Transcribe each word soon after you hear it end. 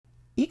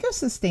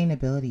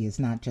Eco-sustainability is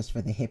not just for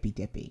the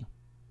hippy-dippy.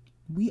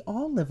 We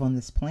all live on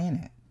this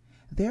planet.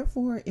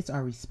 Therefore, it's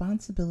our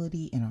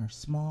responsibility in our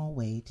small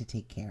way to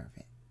take care of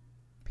it.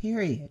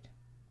 Period.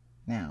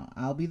 Now,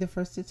 I'll be the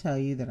first to tell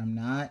you that I'm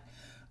not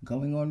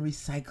going on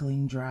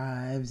recycling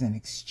drives and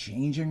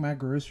exchanging my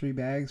grocery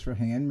bags for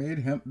handmade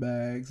hemp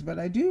bags, but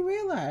I do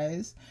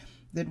realize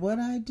that what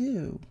I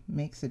do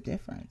makes a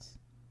difference.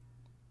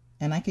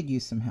 And I could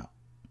use some help.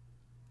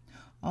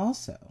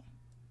 Also,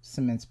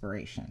 some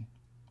inspiration.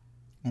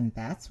 And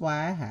that's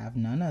why I have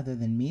none other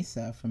than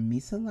Misa from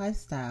Misa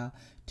Lifestyle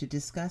to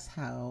discuss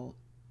how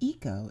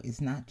eco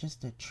is not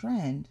just a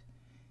trend,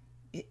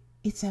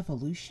 it's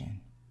evolution.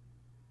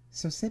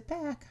 So sit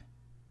back,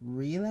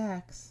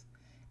 relax,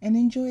 and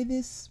enjoy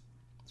this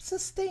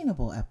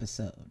sustainable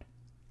episode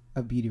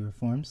of Beauty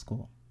Reform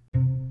School.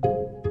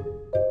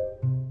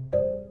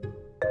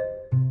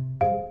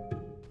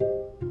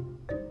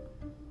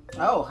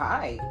 Oh,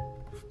 hi.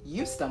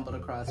 You stumbled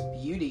across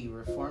Beauty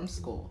Reform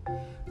School,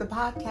 the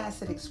podcast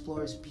that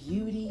explores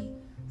beauty,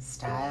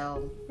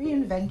 style,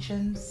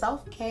 reinvention,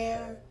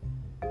 self-care,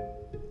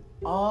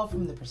 all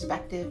from the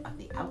perspective of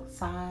the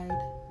outside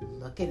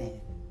looking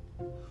in.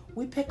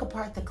 We pick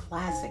apart the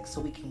classics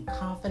so we can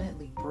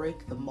confidently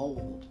break the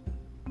mold.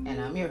 And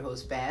I'm your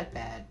host, Bad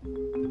Bad,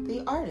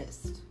 the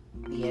artist,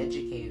 the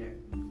educator,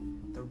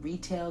 the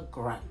retail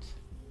grunt,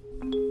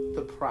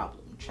 the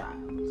problem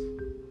child.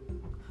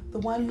 The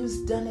one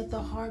who's done it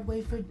the hard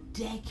way for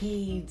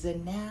decades,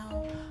 and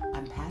now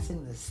I'm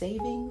passing the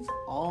savings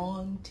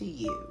on to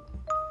you.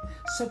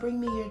 So bring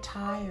me your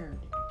tired,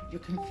 your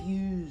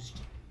confused,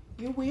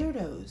 your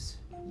weirdos,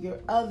 your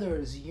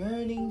others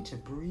yearning to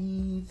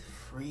breathe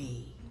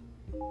free.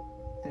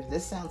 And if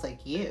this sounds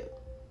like you,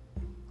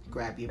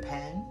 grab your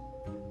pen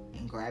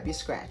and grab your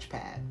scratch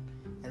pad,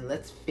 and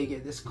let's figure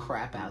this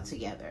crap out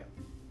together.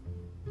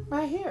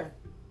 Right here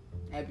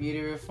at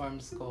Beauty Reform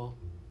School.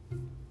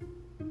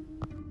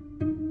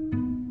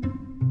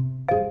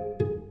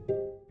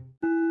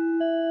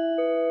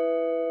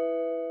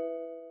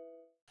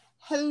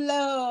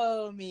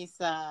 Hello,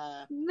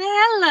 Misa.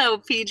 Hello,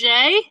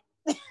 PJ.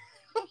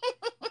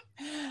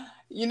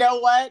 You know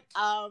what?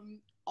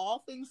 All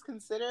things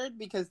considered,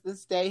 because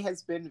this day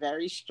has been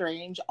very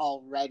strange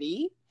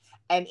already,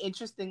 and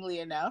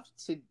interestingly enough,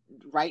 to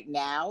right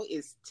now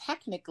is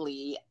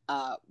technically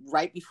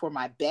right before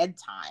my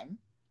bedtime.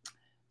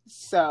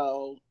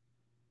 So,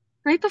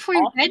 right before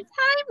your bedtime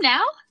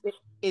now?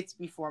 It's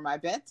before my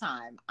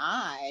bedtime.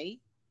 I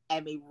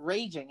am a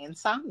raging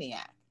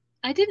insomniac.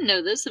 I didn't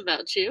know this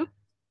about you.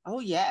 Oh,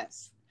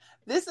 yes.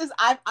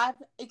 I've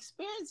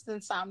experienced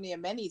insomnia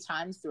many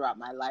times throughout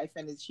my life,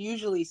 and it's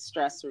usually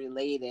stress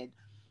related.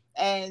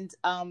 And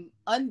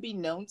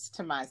unbeknownst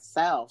to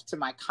myself, to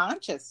my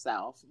conscious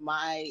self,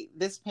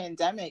 this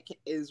pandemic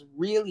is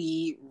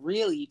really,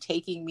 really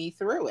taking me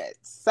through it.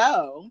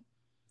 So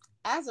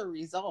as a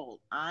result,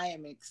 I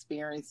am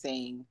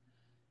experiencing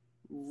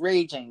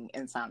raging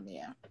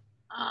insomnia.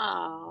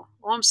 Oh,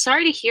 well, I'm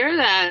sorry to hear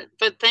that,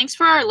 but thanks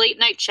for our late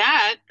night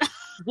chat.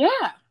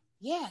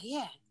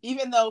 Yeah.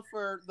 Even though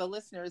for the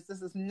listeners,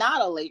 this is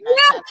not a late night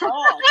chat at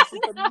all. This is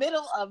the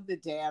middle of the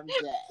damn day.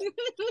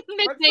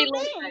 Midday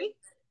late night.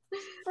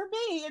 For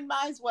me, it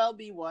might as well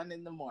be 1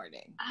 a.m.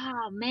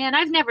 Oh man,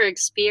 I've never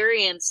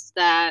experienced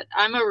that.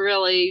 I'm a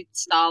really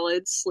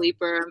solid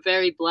sleeper. I'm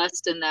very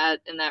blessed in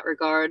that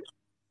regard.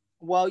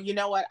 Well, you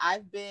know what?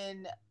 I've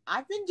been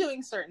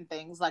doing certain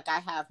things. Like I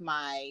have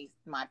my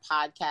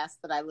podcast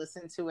that I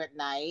listen to at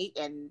night,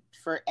 and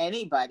for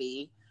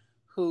anybody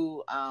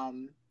who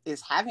is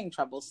having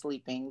trouble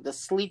sleeping, the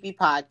Sleepy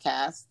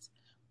Podcast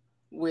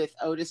with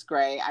Otis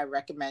Gray, I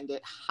recommend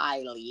it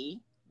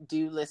highly.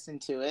 Do listen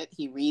to it.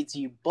 He reads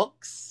you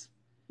books,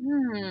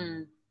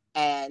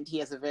 and he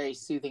has a very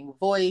soothing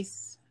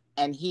voice,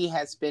 and he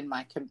has been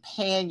my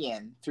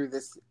companion through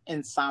this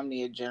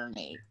insomnia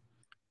journey.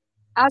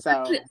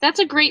 So that's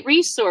a great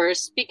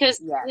resource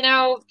because, you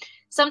know,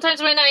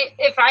 sometimes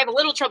if I have a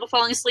little trouble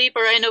falling asleep,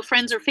 or I know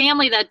friends or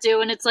family that do,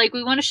 and it's like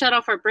we want to shut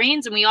off our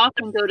brains, and we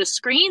often go to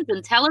screens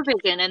and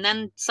television, and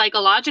then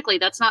psychologically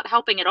that's not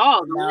helping at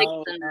all.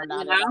 No,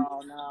 not at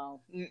all. No.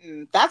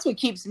 Mm-mm. That's what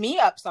keeps me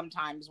up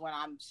sometimes when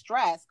I'm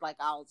stressed. Like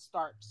I'll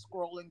start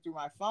scrolling through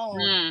my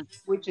phone,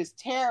 which is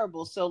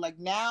terrible. So like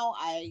now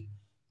I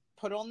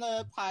put on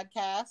the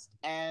podcast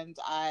and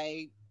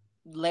I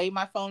lay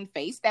my phone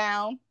face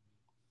down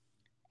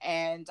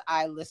and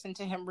I listen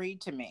to him read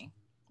to me.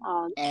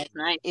 Oh, and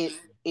nice.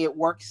 It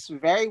works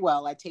very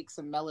well. I take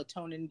some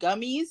melatonin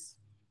gummies,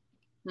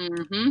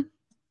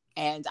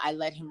 and I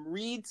let him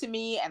read to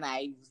me, and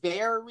I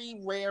very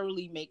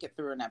rarely make it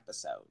through an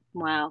episode.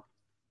 Wow.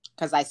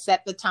 Because I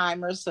set the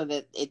timer so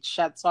that it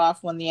shuts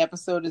off when the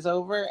episode is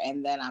over,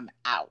 and then I'm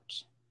out.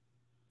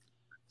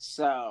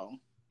 So,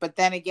 but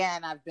then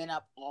again, I've been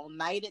up all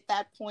night at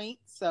that point,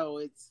 so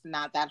it's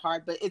not that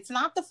hard. But it's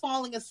not the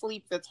falling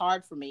asleep that's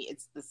hard for me.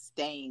 It's the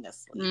staying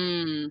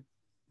asleep.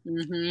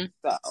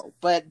 So,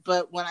 but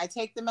when I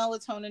take the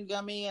melatonin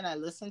gummy and I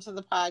listen to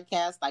the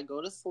podcast, I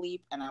go to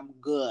sleep and I'm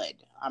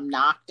good. I'm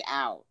knocked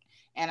out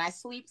and I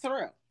sleep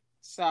through.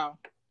 So.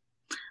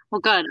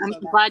 Well, good. I'm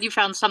glad you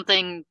found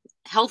something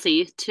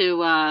healthy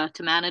to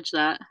manage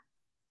that.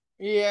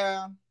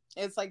 Yeah.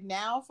 It's like,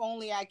 now if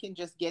only I can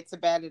just get to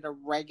bed at a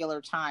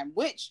regular time,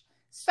 which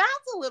sounds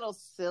a little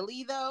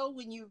silly though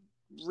when you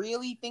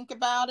really think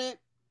about it,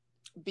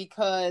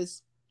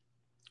 because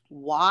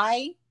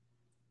why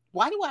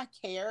do I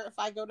care if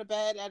I go to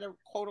bed at a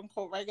quote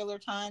unquote regular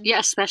time? Yeah,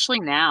 especially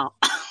now.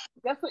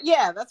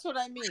 That's what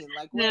I mean.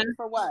 Like,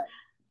 for what?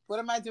 What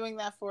am I doing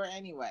that for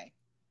anyway?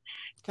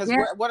 Because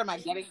what am I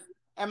getting?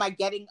 Am I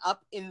getting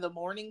up in the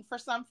morning for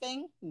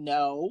something?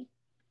 No.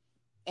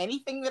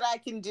 Anything that I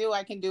can do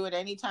at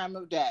any time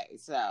of day.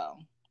 So.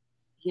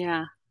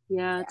 Yeah,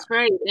 it's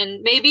right.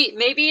 And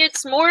maybe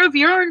it's more of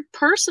your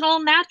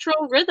personal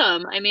natural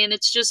rhythm. I mean,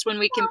 it's just when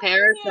we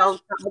compare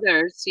ourselves to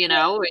others,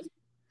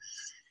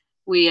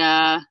 we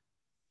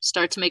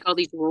start to make all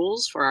these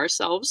rules for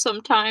ourselves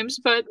sometimes,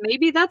 but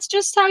maybe that's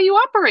just how you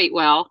operate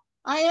well.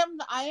 I am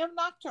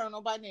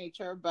nocturnal by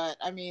nature, but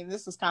I mean,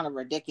 this is kind of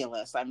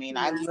ridiculous. I mean,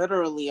 I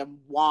literally am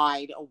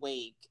wide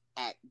awake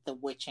at the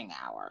witching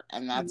hour,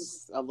 and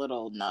that's a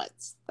little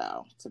nuts,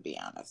 though, to be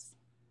honest.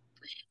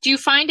 Do you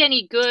find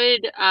any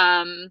good,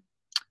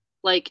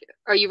 like,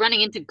 are you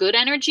running into good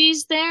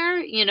energies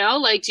there?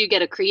 Like, do you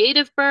get a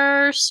creative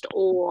burst,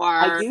 or?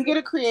 I do get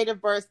a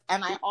creative burst,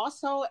 and I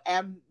also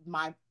am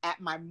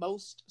at my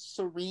most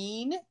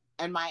serene,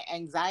 and my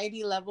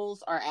anxiety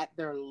levels are at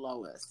their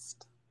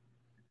lowest.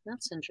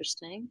 That's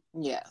interesting.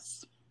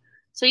 Yes.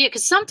 So yeah,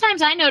 because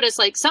sometimes I notice,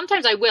 like,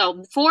 sometimes I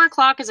will. 4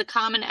 o'clock is a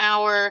common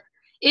hour.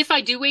 If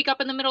I do wake up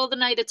in the middle of the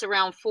night, it's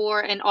around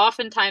 4, and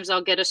oftentimes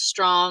I'll get a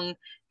strong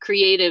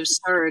creative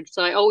surge.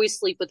 So I always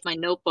sleep with my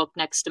notebook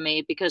next to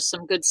me because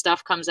some good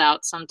stuff comes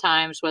out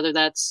sometimes, whether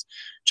that's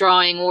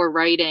drawing or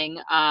writing.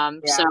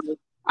 So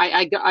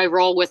I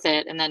roll with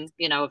it, and then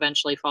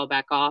eventually fall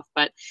back off.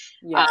 But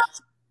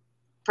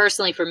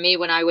personally, for me,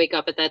 when I wake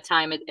up at that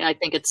time, I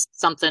think it's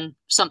something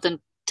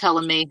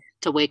telling me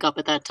to wake up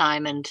at that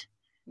time and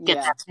get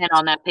that pen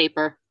on that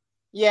paper.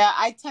 Yeah,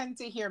 I tend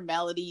to hear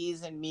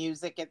melodies and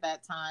music at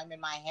that time in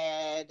my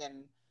head,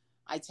 and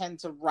I tend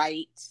to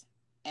write,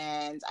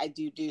 and I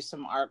do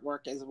some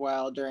artwork as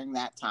well during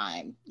that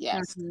time.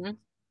 Yes.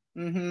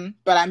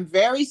 But I'm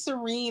very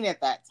serene at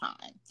that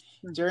time.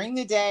 During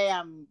the day,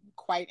 I'm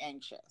quite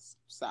anxious.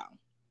 So.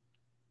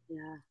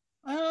 Yeah.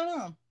 I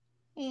don't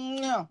know.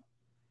 No.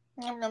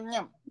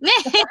 Yum.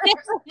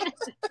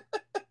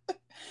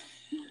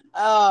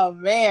 Oh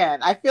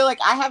man, I feel like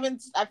I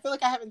haven't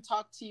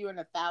talked to you in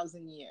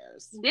 1,000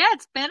 years. Yeah,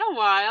 it's been a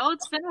while.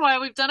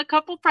 We've done a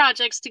couple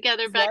projects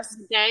together back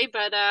in the day,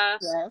 but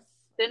it's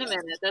been a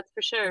minute, that's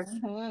for sure.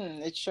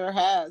 It sure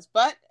has.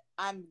 But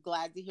I'm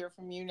glad to hear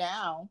from you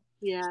now.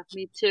 Yeah,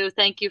 me too.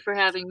 Thank you for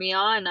having me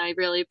on. I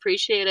really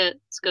appreciate it.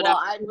 It's good. Well,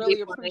 I really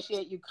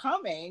appreciate you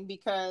coming,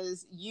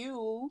 because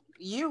you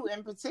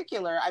in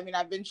particular, I mean,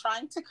 I've been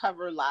trying to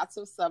cover lots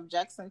of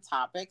subjects and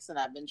topics, and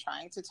I've been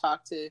trying to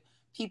talk to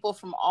people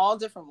from all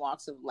different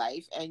walks of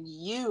life, and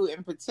you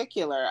in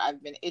particular,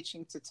 I've been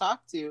itching to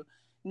talk to,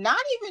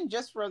 not even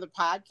just for the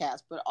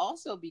podcast, but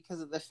also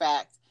because of the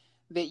fact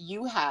that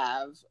you're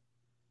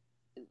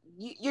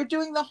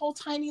doing the whole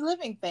tiny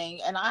living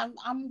thing, and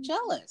I'm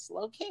jealous,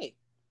 low-key.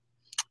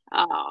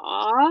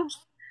 Aww.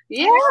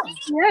 Yeah,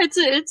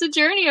 it's a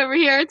journey over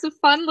here. It's a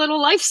fun little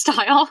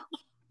lifestyle.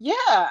 Yeah,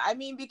 I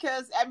mean,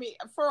 because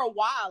for a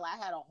while I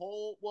had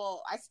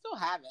I still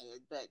have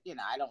it, but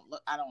I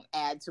don't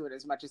add to it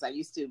as much as I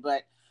used to,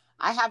 but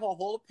I have a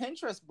whole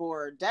Pinterest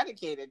board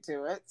dedicated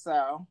to it.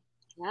 So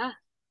yeah,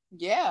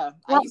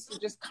 I used to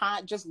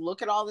just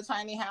look at all the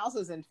tiny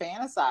houses and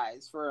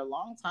fantasize for a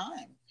long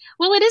time.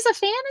 Well, it is a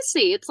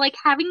fantasy. It's like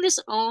having this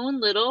own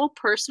little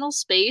personal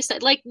space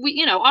that, like,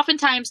 we,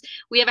 oftentimes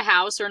we have a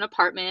house or an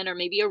apartment or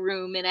maybe a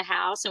room in a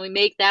house, and we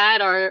make that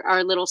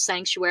our little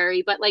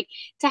sanctuary. But like,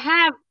 to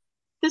have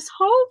this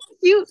whole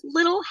cute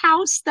little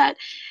house that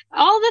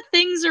all the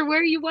things are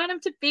where you want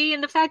them to be,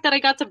 and the fact that I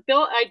built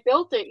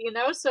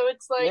it, so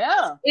it's like,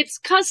 it's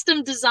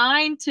custom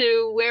designed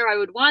to where I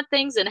would want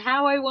things and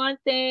how I want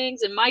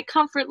things and my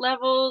comfort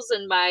levels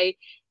and my,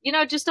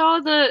 just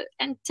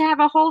and to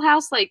have a whole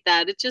house like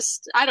that, it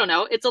just, I don't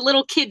know, it's a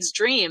little kid's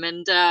dream,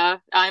 and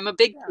I'm a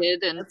big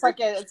kid, and it's like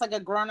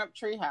a grown-up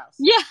tree house.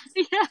 Yeah.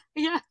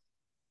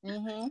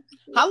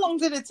 How long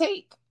did it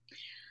take?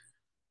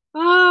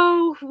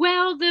 Oh,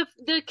 well, the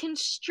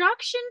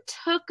construction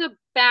took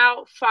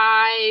about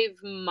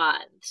 5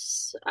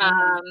 months.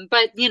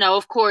 But,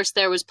 of course,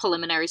 there was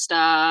preliminary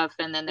stuff,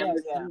 and then there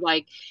was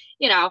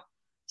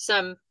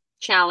some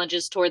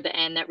challenges toward the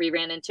end that we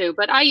ran into.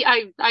 But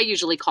I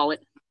usually call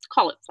it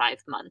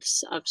 5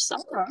 months of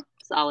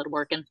solid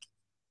working.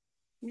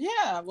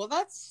 Yeah, well,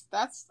 that's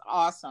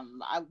awesome.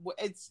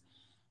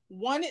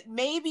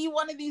 Maybe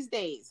one of these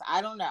days,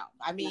 I don't know.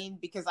 I mean,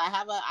 because I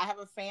have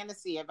a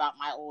fantasy about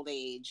my old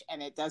age,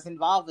 and it does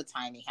involve a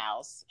tiny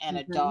house and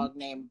a dog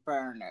named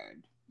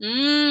Bernard. So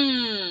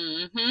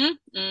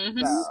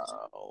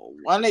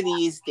one of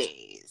these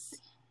days.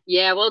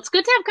 Yeah, well, it's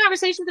good to have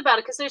conversations about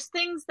it because there's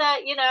things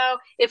that,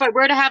 if I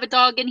were to have a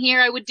dog in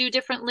here, I would do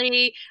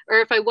differently,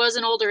 or if I was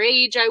an older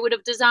age, I would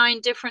have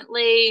designed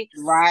differently.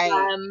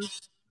 Right.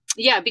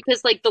 Yeah,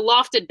 because like the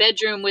lofted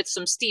bedroom with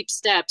some steep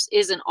steps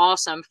isn't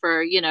awesome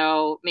for,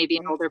 maybe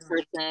an older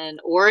person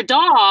or a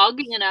dog,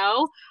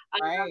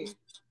 Right.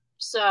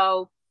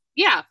 So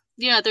yeah,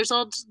 there's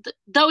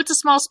though it's a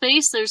small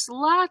space, there's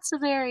lots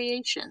of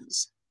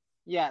variations.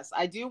 Yes,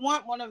 I do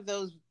want one of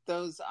those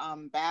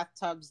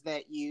bathtubs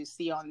that you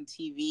see on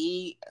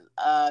TV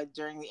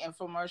during the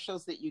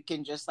infomercials that you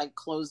can just like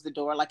close the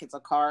door like it's a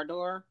car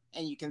door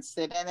and you can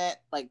sit in it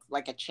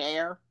like a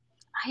chair.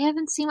 I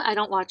haven't seen. I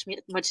don't watch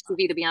much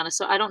TV, to be honest,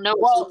 so I don't know.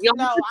 Well, you'll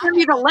no, send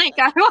me the link.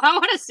 I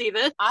want to see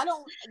this. I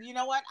don't. You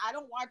know what? I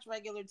don't watch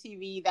regular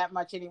TV that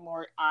much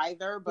anymore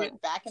either.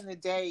 But back in the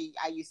day,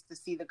 I used to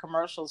see the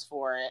commercials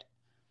for it.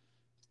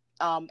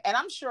 And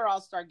I'm sure I'll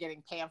start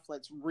getting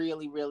pamphlets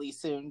really, really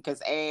soon because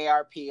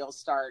AARP will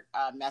start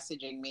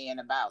messaging me in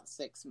about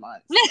 6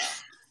 months. Yeah.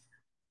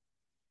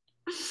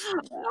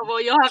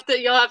 Well, you'll have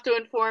to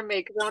inform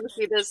me because I want to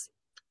see this.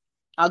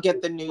 I'll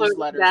get the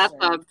newsletter.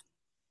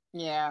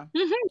 Yeah,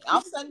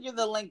 I'll send you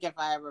the link if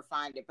I ever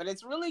find it. But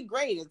it's really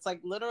great. It's like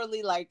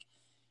literally like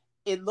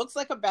it looks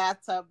like a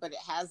bathtub, but it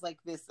has like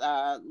this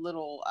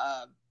little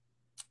I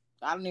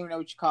don't even know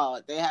what you call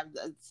it.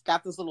 It's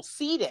got this little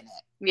seat in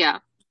it. Yeah.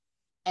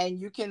 And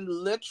you can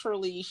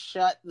literally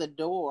shut the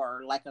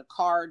door like a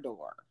car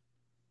door.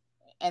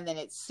 And then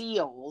it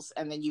seals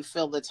and then you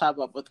fill the tub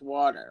up with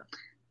water.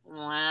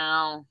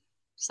 Wow.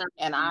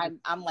 And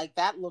I'm like,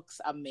 that looks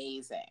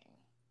amazing.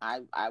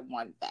 I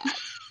want that.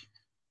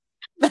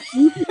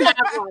 You can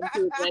have one,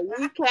 Pooja.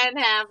 You can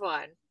have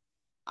one.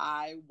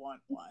 I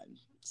want one.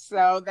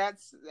 So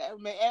that's,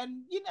 and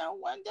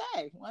one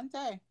day.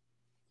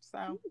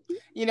 So,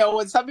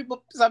 when some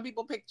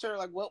people picture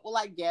like, what will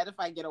I get if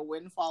I get a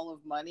windfall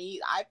of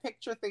money? I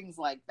picture things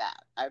like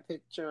that. I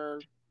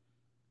picture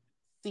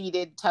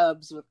seated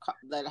tubs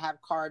that have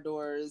car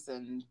doors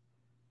and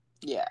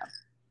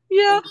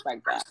things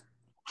like that.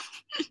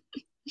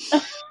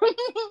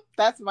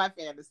 That's my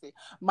fantasy.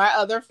 My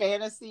other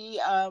fantasy,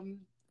 I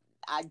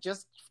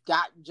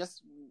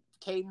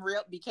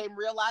became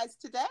realized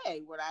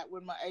today when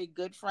a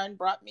good friend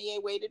brought me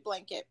a weighted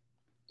blanket.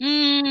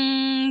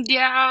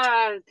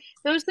 Yeah,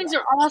 those things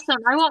are awesome.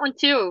 I want one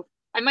too.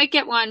 I might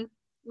get one.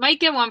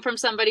 From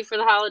somebody for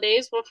the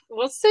holidays.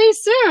 We'll see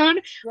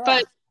soon. Yeah.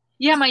 But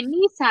yeah, my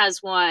niece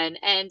has one,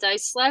 and I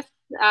slept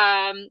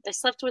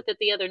with it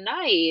the other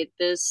night.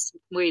 This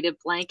weighted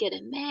blanket,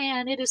 and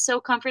man, it is so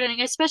comforting.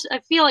 I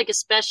feel like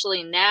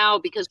especially now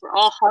because we're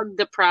all hug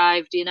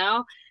deprived,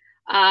 just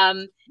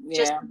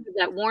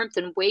that warmth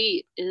and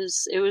weight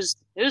it was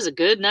a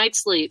good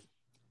night's sleep.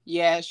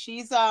 Yeah,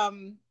 she's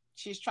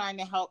trying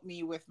to help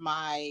me with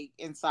my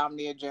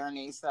insomnia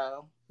journey,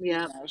 so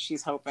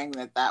she's hoping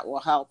that will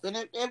help, and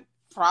it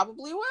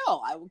probably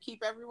will. I will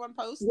keep everyone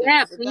posted.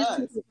 Yeah, please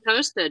keep it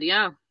posted.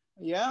 Yeah.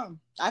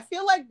 I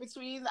feel like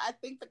I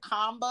think the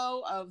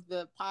combo of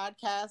the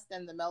podcast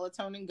and the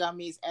melatonin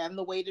gummies and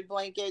the weighted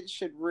blanket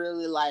should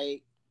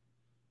really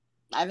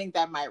I think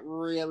that might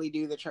really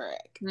do the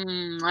trick.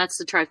 That's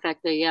the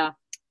trifecta, yeah.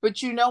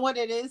 But you know what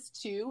it is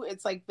too?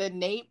 It's like the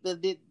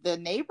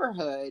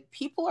neighborhood.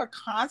 People are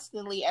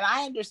constantly, and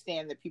I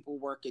understand that people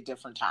work at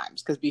different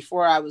times because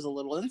before I was a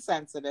little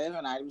insensitive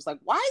and I was like,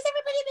 why is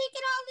everybody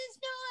making all this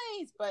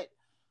noise? But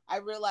I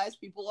realized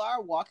people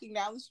are walking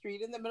down the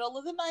street in the middle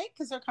of the night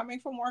because they're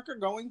coming from work or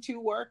going to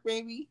work,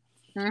 maybe.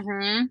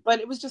 Mm-hmm.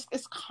 But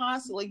it's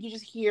constantly, you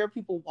just hear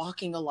people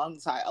walking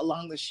along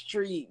the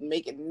street and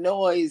making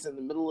noise in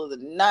the middle of the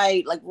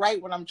night, like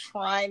right when I'm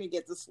trying to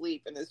get to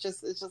sleep. And it's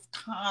just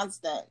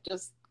constant,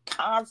 just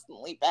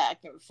constantly back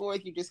and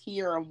forth. You just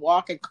hear them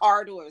walking,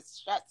 car doors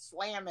shut,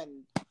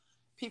 slamming,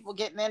 people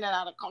getting in and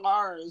out of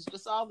cars,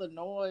 just all the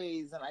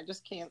noise. And I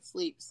just can't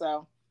sleep.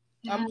 So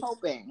I'm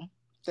hoping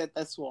that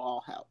this will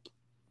all help.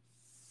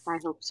 I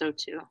hope so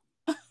too.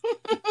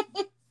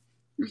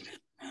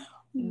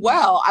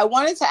 Well, I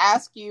wanted to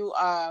ask you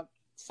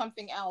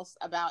something else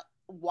about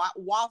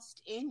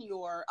whilst in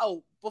your.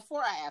 Oh,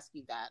 before I ask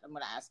you that, I'm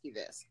going to ask you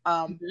this.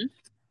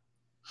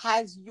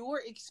 Has your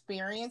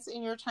experience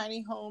in your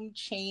tiny home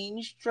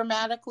changed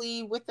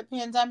dramatically with the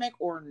pandemic,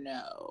 or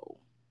no?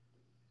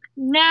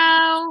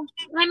 No,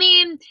 I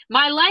mean,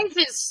 my life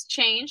has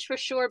changed for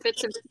sure,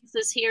 bits and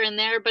pieces here and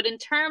there, but in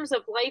terms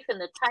of life in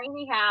the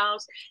tiny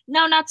house,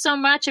 no, not so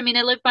much. I mean,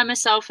 I live by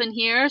myself in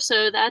here,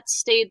 so that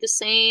stayed the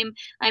same.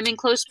 I'm in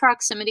close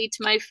proximity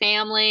to my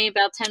family,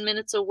 about 10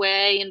 minutes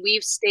away, and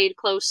we've stayed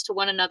close to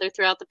one another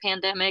throughout the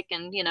pandemic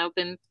and,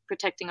 been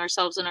protecting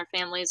ourselves and our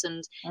families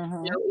and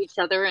each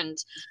other and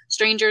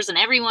strangers and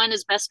everyone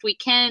as best we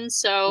can.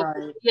 So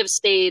we have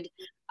stayed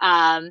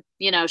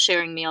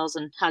sharing meals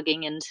and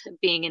hugging and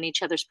being in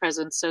each other's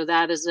presence. So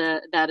that is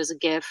a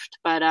gift.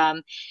 But,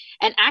 and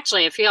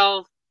actually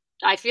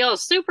I feel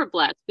super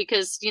blessed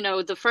because,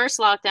 the first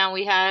lockdown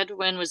we had,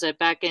 when was it?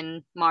 Back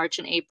in March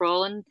and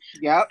April. And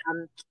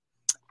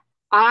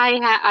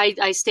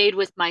I stayed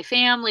with my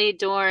family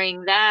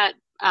during that.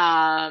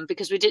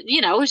 because we did,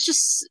 it was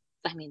just,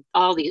 I mean,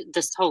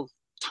 this whole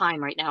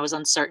time right now is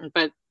uncertain,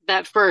 but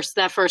that first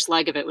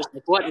leg of it was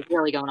like, what is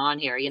really going on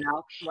here,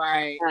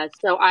 Right.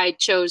 So I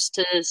chose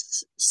to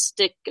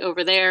stick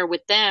over there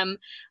with them.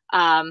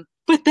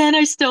 But then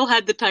I still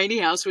had the tiny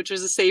house, which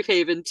was a safe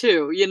haven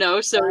too,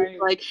 so right.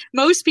 Like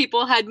most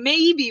people had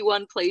maybe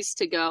one place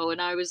to go,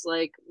 and I was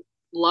like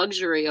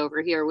luxury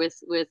over here with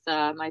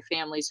my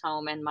family's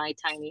home and my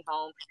tiny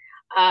home.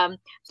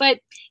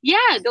 But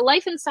yeah, the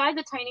life inside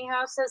the tiny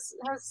house has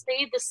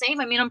stayed the same.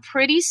 I mean, I'm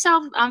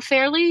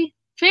fairly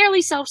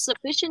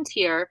self-sufficient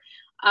here.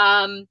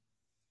 I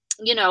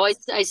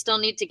still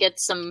need to get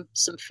some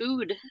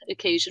food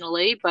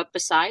occasionally, but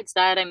besides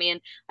that, I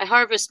mean, I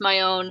harvest my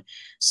own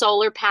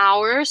solar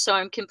power, so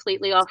I'm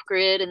completely off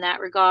grid in that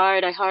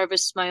regard. I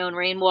harvest my own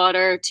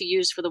rainwater to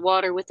use for the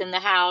water within the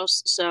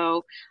house,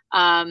 so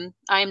I'm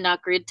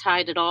not grid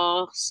tied at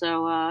all.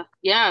 So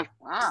yeah,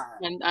 wow.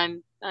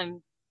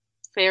 I'm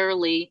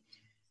fairly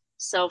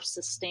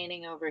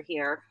self-sustaining over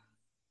here.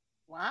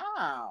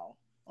 Wow.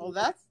 Well,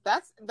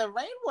 that's the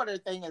rainwater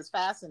thing is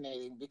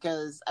fascinating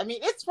because I mean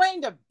it's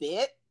rained a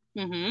bit,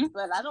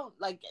 but I don't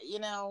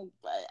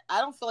I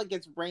don't feel like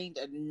it's rained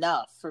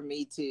enough for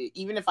me to,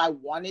 even if I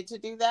wanted to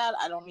do that,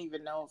 I don't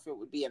even know if it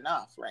would be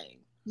enough rain.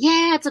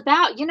 Yeah, it's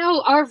about,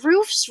 our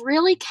roofs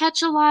really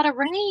catch a lot of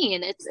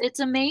rain.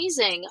 It's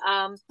amazing.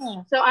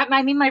 So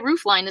I mean, my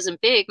roof line isn't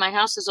big. My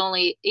house is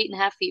only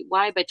 8.5 feet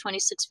wide by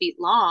 26 feet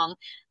long.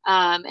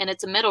 And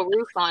it's a metal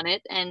roof on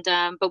it. And,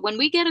 but when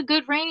we get a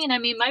good rain, I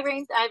mean, I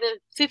have a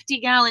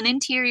 50-gallon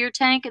interior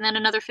tank and then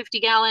another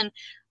 50-gallon,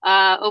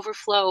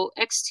 overflow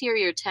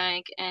exterior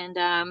tank. And,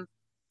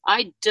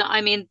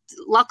 I mean,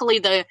 luckily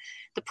the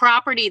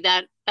property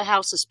that the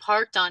house is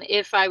parked on,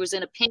 if I was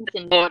in a pinch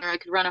in water, I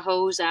could run a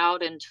hose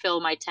out and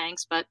fill my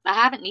tanks, but I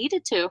haven't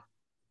needed to.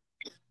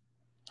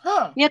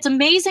 Huh. Yeah, it's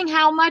amazing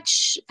how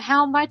much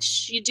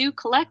you do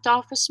collect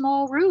off a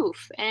small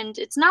roof, and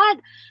it's not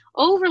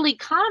overly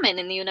common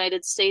in the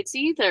United States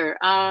either.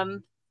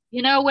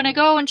 When I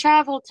go and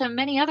travel to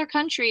many other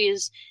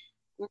countries,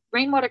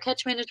 rainwater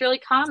catchment is really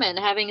common.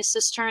 Having a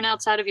cistern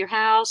outside of your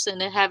house and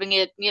then having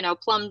it,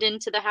 plumbed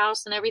into the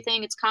house and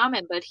everything, it's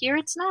common. But here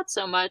it's not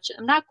so much.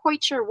 I'm not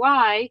quite sure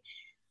why.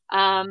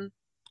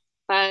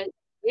 But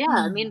yeah,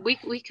 I mean, we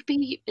could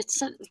be. It's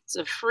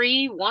a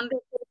free,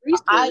 wonderful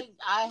resource.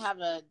 I have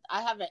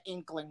an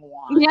inkling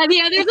why. Yeah.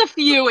 There's a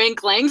few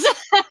inklings,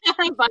 but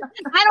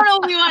I don't know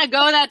if we want to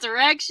go that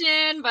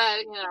direction.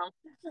 But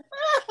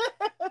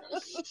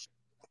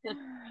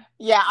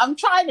Yeah, I'm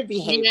trying to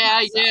behave.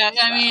 Yeah.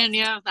 I mean,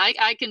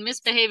 I can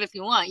misbehave if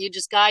you want. You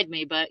just guide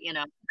me, but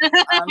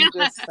I'm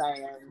just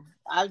saying.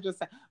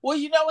 Well,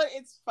 you know what?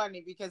 It's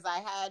funny because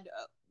I've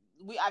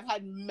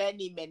had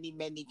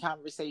many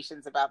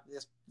conversations about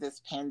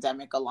this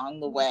pandemic along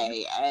the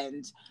way,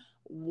 and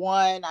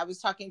I was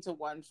talking to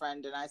one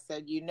friend, and I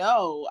said,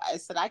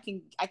 I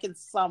can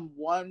sum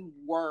one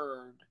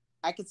word.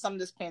 I could sum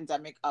this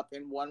pandemic up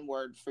in one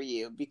word for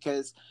you,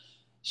 because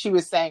she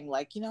was saying,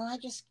 like, I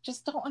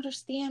just don't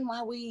understand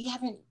why we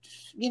haven't,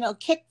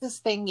 kicked this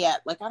thing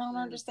yet. Like, I don't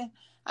understand.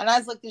 And I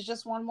was like, there's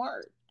just one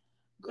word: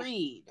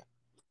 greed.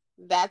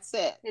 That's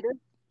it. It is.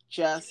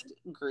 Just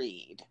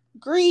greed.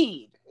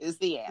 Greed is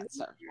the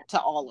answer to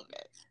all of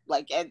it.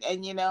 Like, and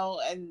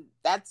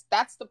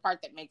that's the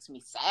part that makes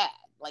me sad.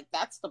 Like,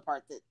 that's the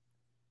part that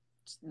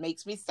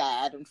makes me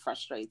sad and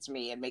frustrates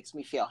me and makes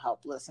me feel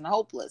helpless and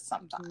hopeless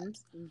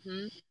sometimes.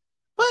 Mm-hmm.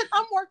 But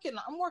I'm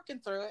working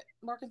through it,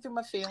 working through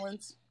my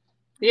feelings.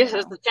 Yes,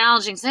 it's a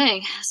challenging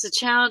thing. It's a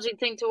challenging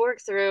thing to work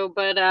through.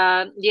 But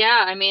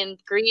yeah, I mean,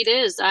 greed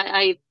is.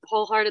 I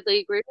wholeheartedly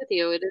agree with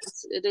you.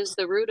 It is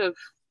the root of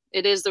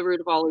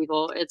all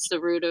evil. It's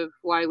the root of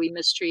why we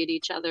mistreat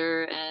each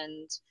other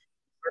and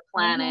our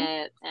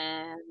planet.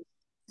 And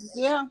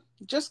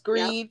just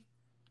greed.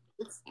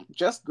 Yep. It's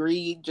just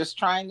greed. Just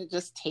trying to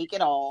just take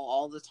it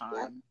all the time.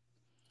 Yep.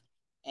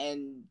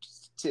 And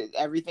to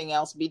everything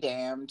else be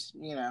damned,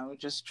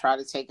 just try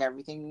to take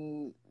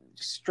everything,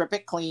 strip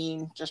it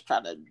clean, just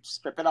try to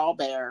strip it all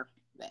bare,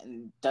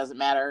 and doesn't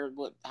matter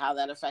how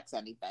that affects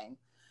anything.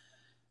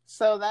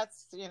 So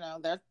that's,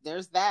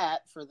 there's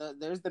that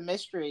there's the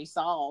mystery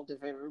solved,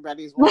 if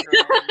everybody's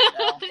wondering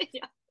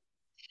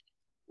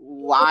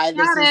why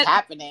this is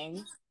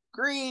happening.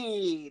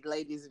 Greed,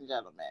 ladies and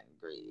gentlemen,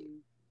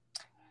 greed.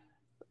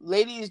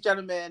 Ladies,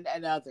 gentlemen,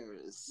 and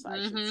others,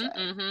 I should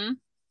say.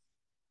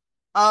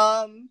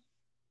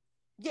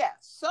 Yeah,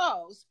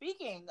 so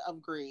speaking of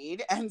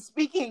greed and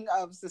speaking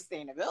of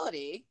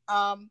sustainability,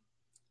 I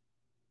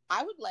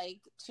would like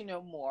to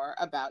know more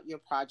about your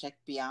project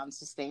Beyond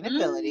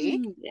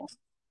Sustainability,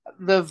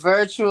 the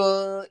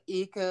virtual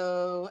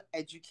eco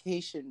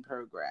education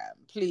program.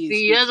 Please.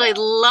 Yes, I'd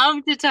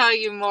love to tell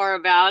you more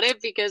about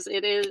it, because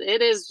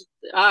it's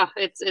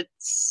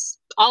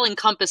all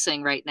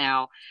encompassing right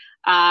now.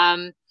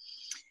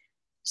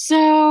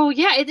 So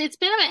yeah, it's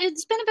been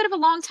a bit of a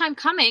long time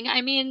coming.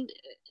 I mean,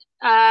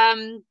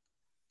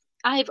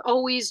 I've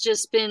always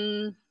just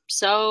been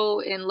so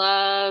in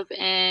love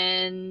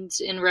and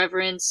in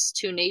reverence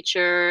to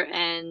nature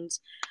and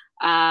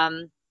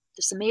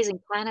this amazing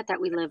planet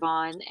that we live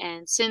on.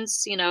 And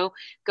since,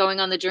 going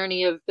on the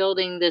journey of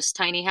building this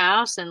tiny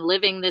house and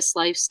living this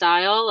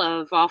lifestyle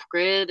of off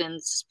grid and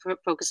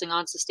focusing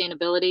on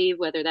sustainability,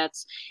 whether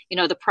that's,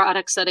 the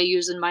products that I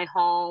use in my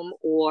home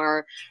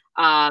or,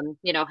 how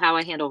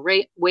I handle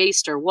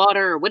waste or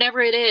water or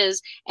whatever it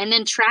is. And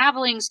then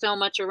traveling so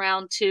much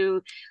around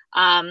to,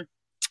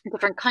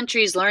 different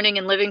countries, learning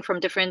and living from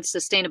different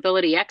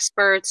sustainability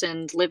experts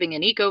and living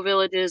in eco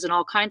villages and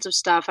all kinds of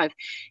stuff. I've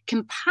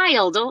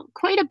compiled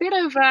quite a bit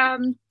of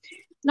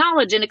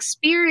knowledge and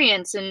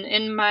experience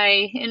in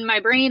my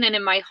brain and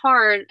in my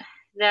heart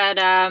that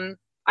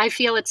I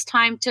feel it's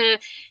time to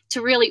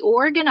really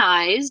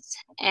organize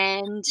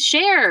and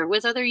share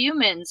with other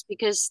humans,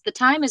 because the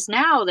time is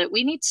now that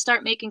we need to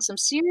start making some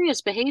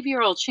serious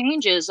behavioral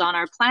changes on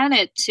our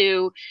planet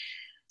to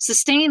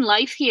sustain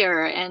life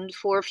here and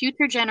for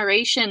future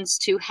generations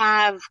to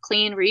have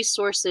clean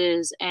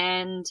resources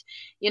and,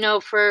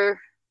 for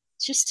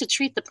just to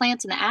treat the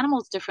plants and the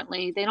animals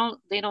differently. They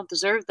don't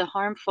deserve the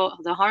harm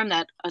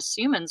that us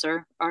humans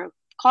are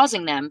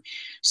causing them.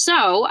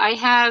 So I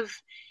have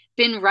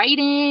been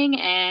writing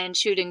and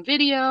shooting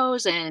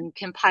videos and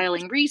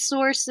compiling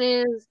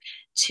resources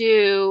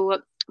to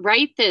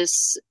write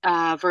this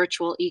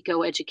virtual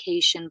eco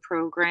education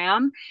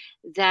program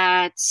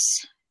that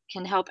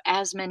can help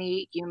as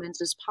many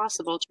humans as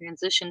possible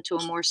transition to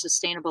a more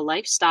sustainable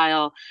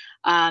lifestyle.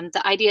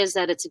 The idea is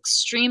that it's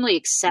extremely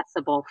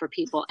accessible for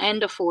people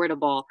and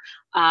affordable.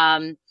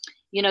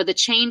 The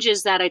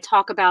changes that I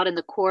talk about in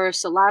the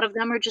course, a lot of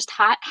them are just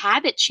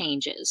habit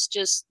changes.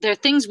 Just they're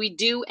things we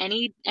do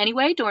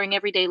anyway during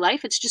everyday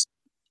life. It's just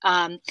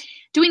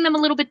doing them a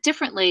little bit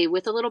differently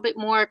with a little bit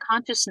more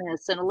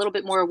consciousness and a little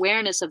bit more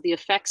awareness of the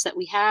effects that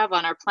we have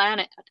on our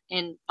planet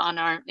in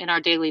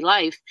our daily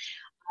life.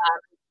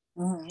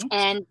 Mm-hmm.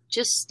 And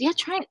just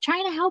trying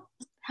to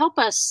help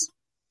us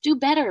do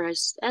better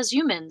as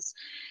humans.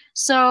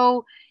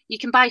 So you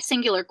can buy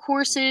singular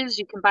courses,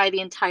 you can buy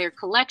the entire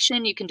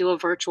collection, you can do a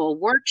virtual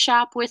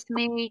workshop with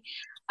me.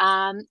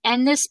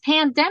 And this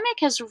pandemic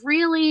has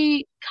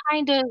really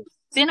kind of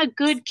been a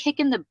good kick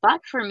in the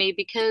butt for me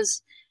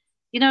because,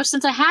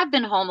 since I have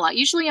been home a lot,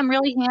 usually I'm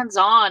really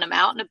hands-on. I'm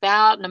out and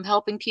about and I'm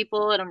helping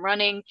people and I'm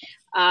running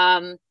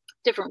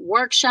different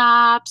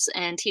workshops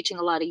and teaching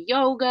a lot of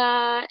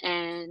yoga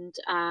and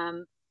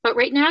but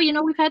right now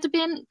we've had to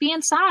be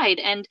inside,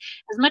 and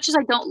as much as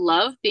I don't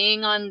love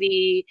being on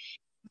the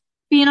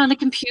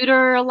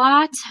computer a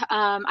lot,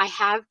 I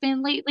have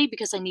been lately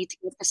because I need to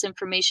get this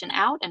information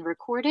out and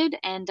recorded,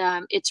 and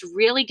it's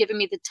really given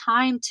me the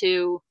time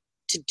to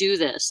do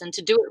this and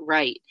to do it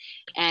right.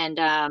 And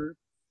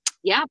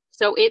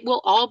so it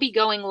will all be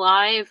going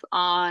live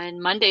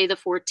on Monday the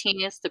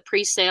 14th. The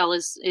pre-sale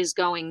is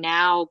going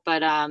now,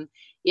 but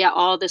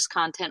all this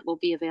content will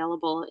be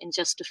available in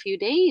just a few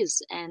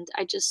days. And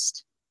I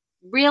just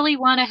really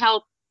want to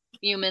help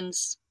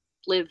humans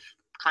live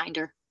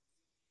kinder.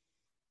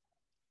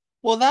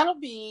 Well,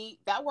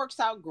 that works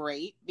out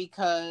great,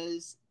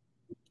 because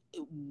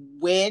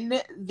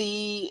when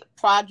the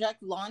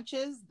project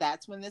launches,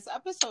 that's when this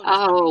episode is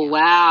coming out.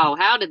 Wow.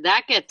 How did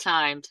that get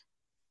timed?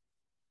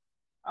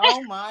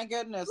 Oh my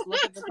goodness,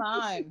 look at the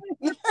time.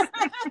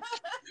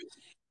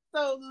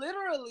 So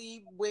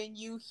literally when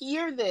you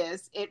hear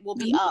this, it will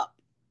be up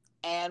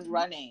and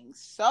running.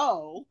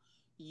 So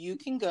you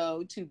can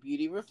go to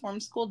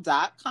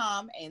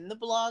beautyreformschool.com in the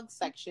blog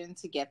section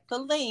to get the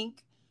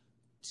link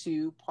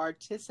to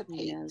participate.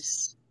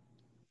 Yes.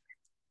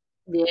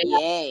 Yeah.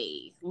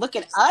 Yay. Look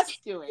at us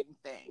doing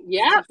things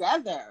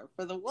together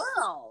for the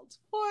world.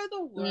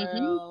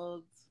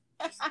 Mm-hmm.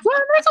 Well,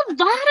 there's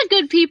a lot of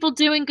good people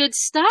doing good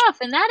stuff.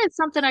 And that is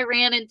something I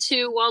ran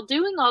into while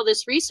doing all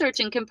this research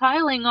and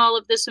compiling all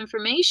of this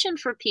information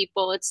for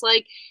people. It's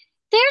like,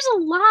 there's a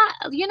lot,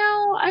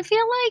 I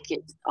feel like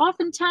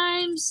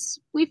oftentimes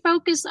we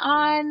focus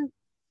on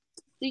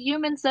the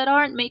humans that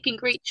aren't making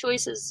great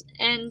choices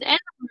and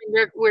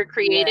we're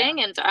creating.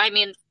 Yeah. And I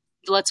mean,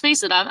 let's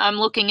face it, I'm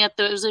looking at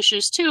those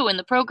issues too in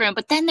the program,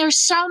 but then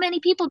there's so many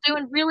people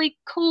doing really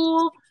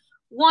cool,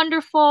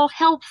 wonderful,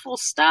 helpful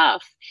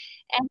stuff.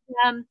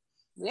 And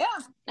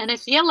and I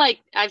feel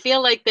like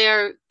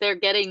they're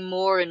getting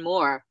more and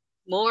more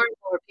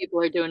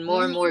people are doing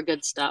more and more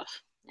good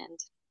stuff. And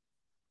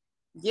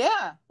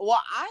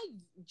well, I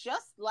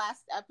just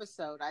last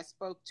episode I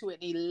spoke to an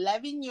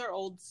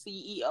 11-year-old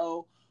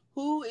CEO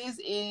who is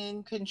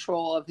in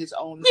control of his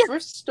own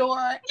thrift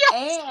store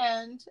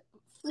and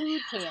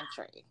food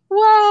pantry.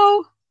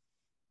 Whoa.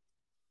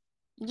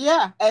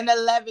 Yeah, an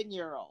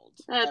 11-year-old.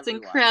 That's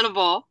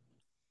incredible.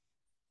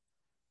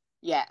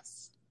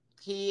 Yes.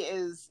 He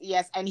is,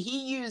 and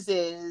he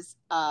uses,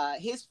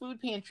 his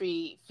food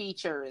pantry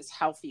features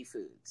healthy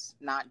foods,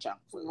 not junk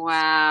foods.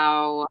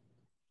 Wow.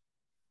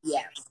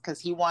 Yes,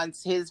 because he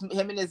wants him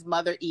and his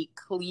mother eat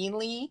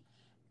cleanly,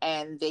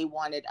 and they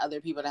wanted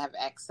other people to have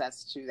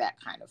access to that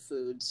kind of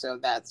food. So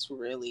that's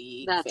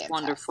fantastic.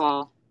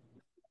 Wonderful.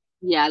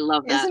 Yeah, I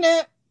love that. Isn't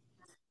it?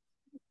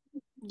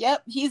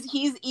 Yep,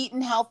 he's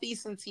eaten healthy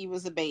since he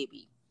was a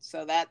baby,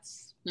 so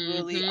that's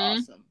really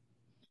awesome.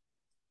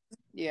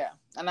 Yeah,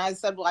 and I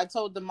said, well, I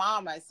told the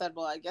mom, I said,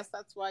 well, I guess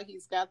that's why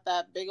he's got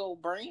that big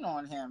old brain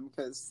on him,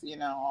 because you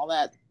know all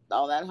that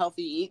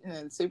healthy eating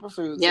and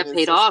superfoods. Yeah,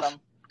 paid off.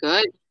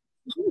 Good.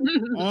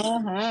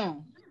 Mm-hmm.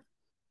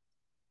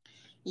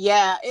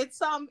 Yeah,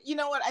 it's you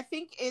know what, I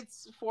think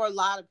it's for a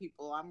lot of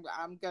people. I'm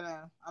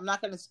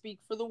not gonna speak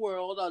for the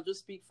world. I'll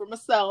just speak for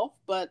myself.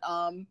 But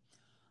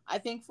I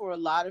think for a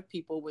lot of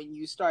people, when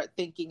you start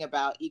thinking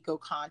about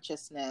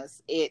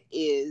eco-consciousness, it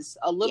is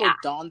a little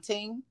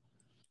daunting.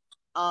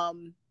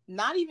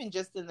 Not even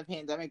just in the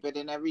pandemic, but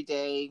in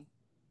everyday,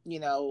 you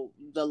know,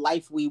 the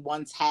life we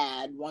once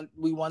had,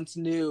 we once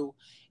knew.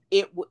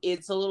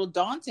 It's a little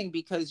daunting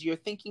because you're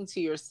thinking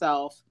to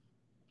yourself,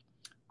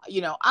 you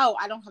know, oh,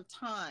 I don't have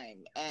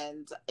time,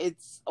 and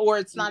it's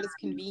not as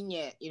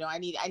convenient. You know, I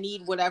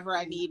need whatever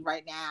I need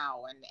right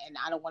now, and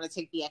I don't want to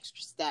take the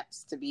extra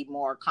steps to be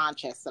more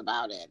conscious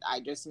about it.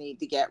 I just need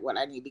to get what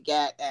I need to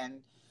get,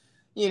 and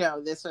you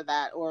know, this or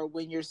that. Or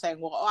when you're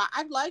saying, well,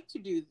 I'd like to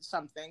do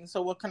something,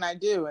 so what can I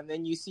do? And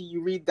then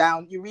you read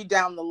down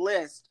the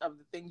list of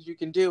the things you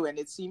can do, and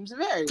it seems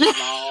very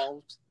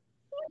involved.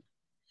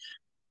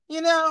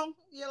 You know,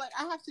 you're like,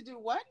 I have to do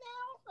what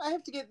now? I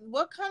have to get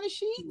what kind of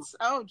sheets?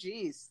 Oh,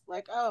 geez.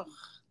 Like, oh,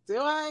 do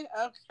I?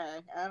 Okay.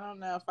 I don't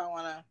know if I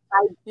want to.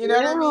 You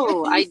know what I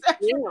mean? I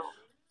do.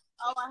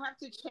 Oh, I have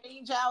to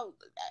change out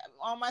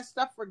all my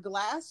stuff for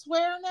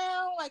glassware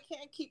now. I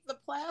can't keep the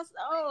plastic.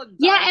 Oh,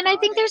 yeah. And I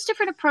think there's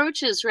different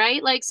approaches,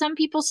 right? Like some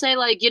people say,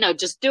 like, you know,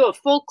 just do a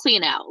full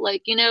clean out,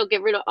 like, you know,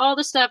 get rid of all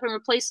the stuff and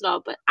replace it all.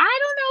 But I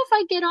don't know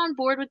if I get on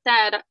board with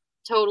that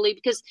totally,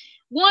 because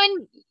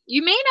one,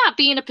 you may not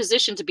be in a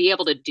position to be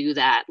able to do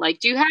that. Like,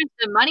 do you have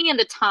the money and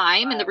the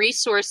time and the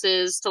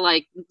resources to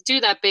like do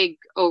that big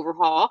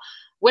overhaul?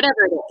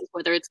 Whatever it is,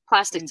 whether it's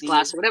plastic to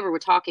glass or whatever we're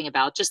talking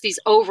about, just these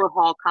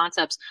overhaul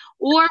concepts.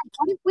 Or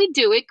what if we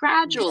do it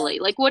gradually?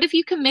 Like, what if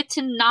you commit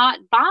to not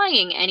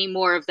buying any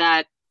more of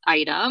that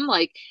item,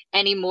 like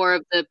any more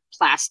of the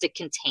plastic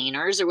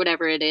containers or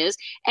whatever it is,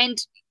 and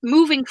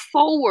moving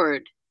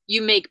forward,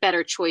 you make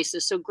better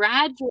choices. So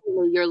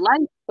gradually your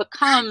life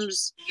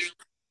becomes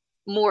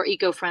more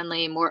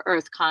eco-friendly, more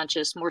earth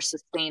conscious, more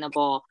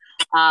sustainable.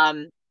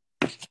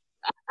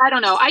 I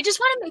don't know. I just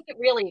want to make it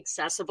really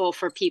accessible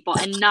for people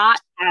and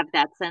not have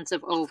that sense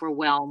of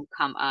overwhelm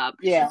come up.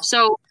 Yeah.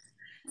 So,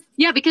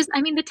 yeah, because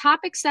I mean, the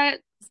topics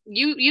that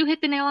you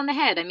hit the nail on the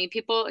head. I mean,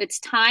 people, it's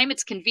time,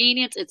 it's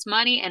convenience, it's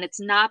money, and it's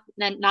not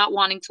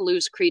wanting to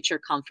lose creature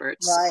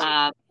comforts.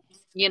 Right.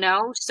 You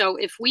know, so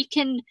if we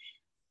can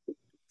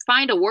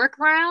find a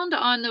workaround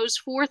on those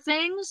four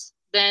things,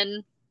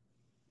 then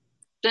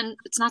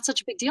it's not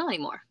such a big deal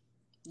anymore.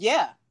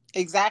 Yeah,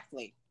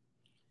 exactly.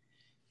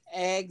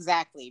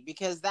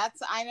 Because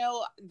I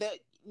know that,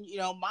 you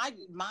know,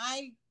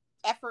 my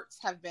efforts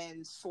have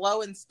been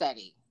slow and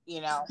steady.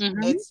 You know,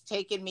 it's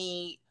taken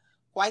me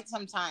quite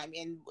some time.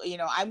 And, you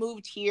know, I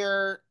moved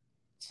here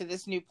to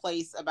this new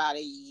place about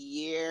a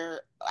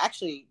year.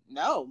 Actually,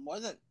 no, more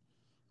than,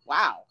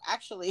 wow.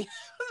 Actually,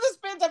 this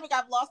pandemic,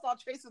 I've lost all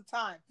trace of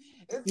time.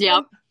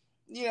 Yep.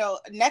 You know,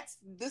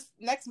 this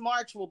next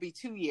March will be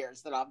 2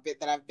 years that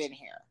I've been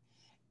here.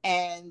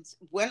 And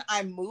when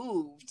I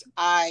moved,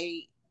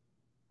 I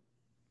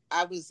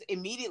was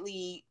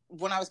immediately,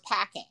 when I was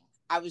packing,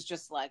 I was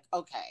just like,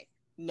 okay,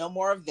 no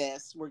more of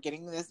this. We're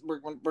getting this. We're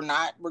going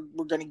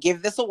to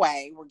give this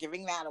away. We're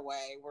giving that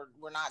away.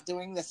 We're not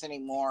doing this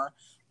anymore.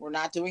 We're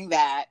not doing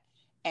that.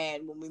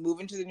 And when we move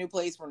into the new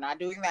place, we're not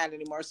doing that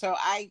anymore. So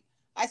I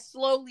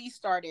slowly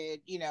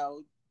started, you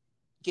know,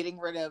 getting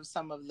rid of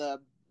some of the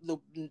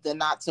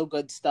not so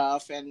good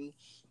stuff and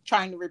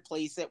trying to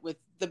replace it with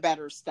the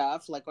better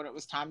stuff. Like when it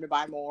was time to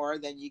buy more,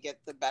 then you get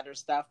the better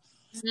stuff.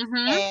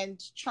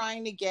 And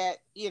trying to get,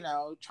 you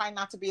know, trying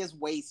not to be as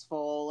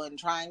wasteful and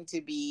trying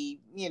to be,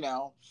 you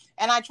know,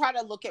 and I try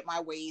to look at my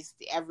waste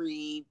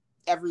every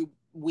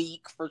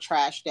week for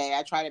trash day.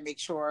 I try to make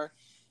sure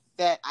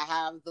that I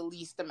have the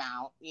least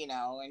amount, you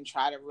know, and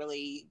try to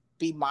really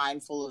be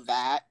mindful of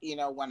that, you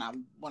know, when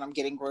I'm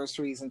getting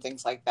groceries and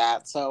things like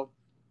that. So,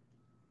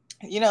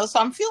 you know, so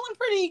I'm feeling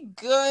pretty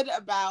good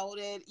about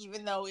it,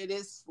 even though it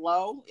is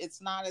slow.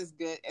 It's not as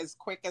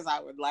quick as I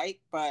would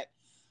like, but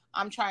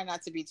I'm trying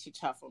not to be too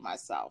tough on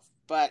myself.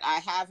 But I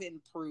have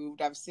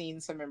improved. I've seen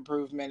some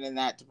improvement in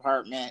that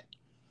department.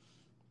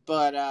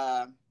 But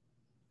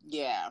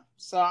yeah.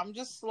 So I'm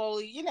just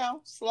slowly, you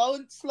know, slow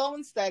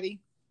and steady.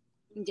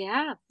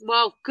 Yeah.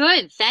 Well,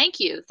 good. Thank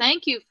you.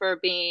 Thank you for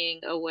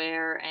being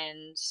aware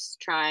and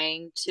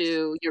trying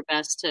your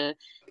best to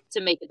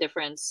make a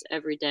difference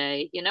every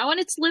day, you know, and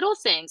it's little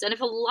things. And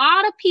if a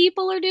lot of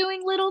people are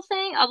doing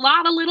a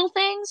lot of little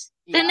things,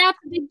 then that's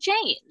a big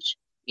change,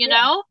 you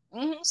know?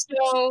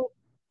 So,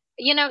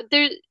 you know,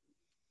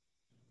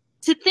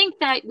 to think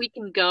that we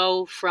can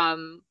go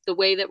from the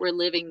way that we're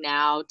living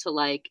now to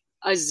like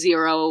a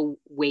zero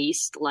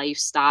waste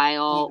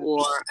lifestyle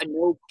or a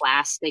no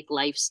plastic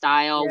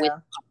lifestyle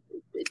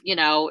you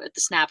know, at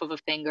the snap of a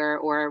finger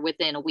or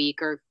within a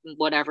week or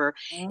whatever.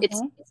 Mm-hmm. It's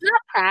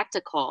not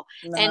practical.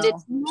 No. And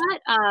it's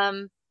not,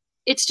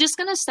 it's just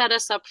going to set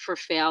us up for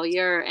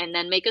failure and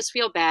then make us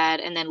feel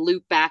bad and then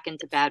loop back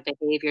into bad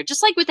behavior,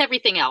 just like with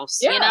everything else,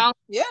 you know?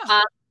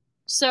 Yeah.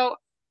 So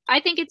I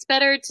think it's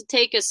better to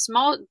take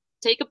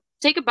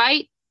a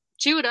bite,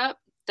 chew it up,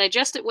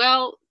 digest it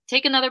well,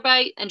 take another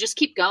bite, and just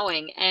keep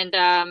going.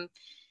 And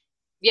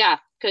yeah,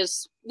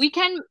 because we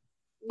can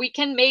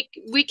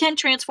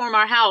transform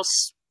our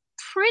house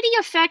pretty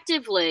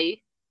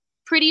effectively,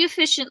 pretty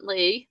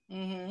efficiently,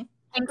 mm-hmm.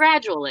 and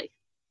gradually.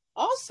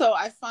 Also,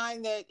 I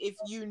find that if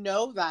you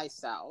know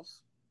thyself,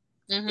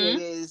 mm-hmm.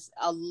 it is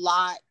a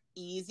lot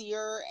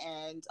easier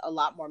and a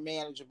lot more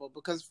manageable.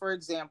 Because, for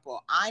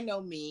example, I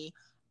know me,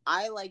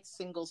 I like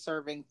single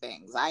serving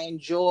things. I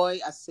enjoy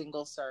a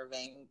single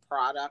serving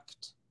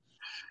product.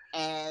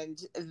 And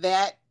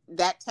that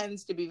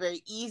tends to be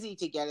very easy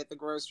to get at the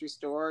grocery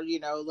store, you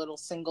know, little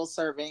single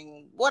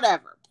serving,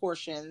 whatever,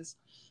 portions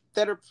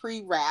that are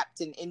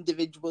pre-wrapped and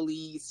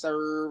individually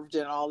served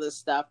and all this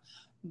stuff.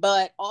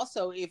 But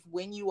also,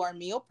 when you are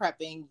meal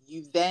prepping,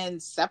 you then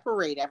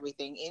separate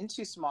everything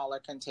into smaller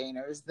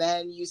containers,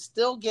 then you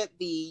still get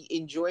the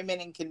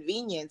enjoyment and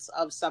convenience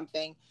of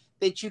something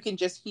that you can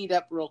just heat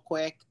up real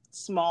quick,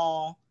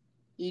 small.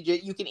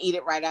 You can eat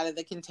it right out of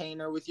the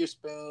container with your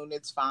spoon.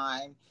 It's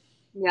fine.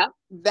 Yeah.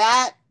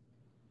 That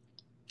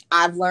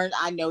I've learned,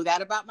 I know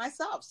that about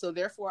myself. So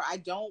therefore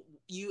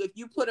if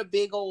you put a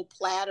big old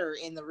platter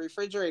in the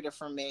refrigerator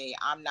for me,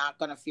 I'm not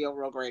going to feel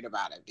real great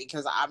about it,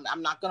 because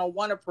I'm not going to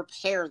want to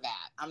prepare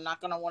that. I'm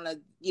not going to want to,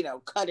 you know,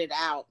 cut it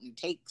out and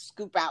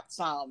scoop out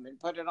some and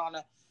put it on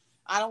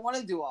I don't want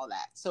to do all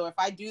that. So if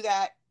I do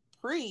that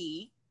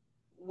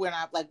when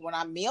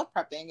I'm meal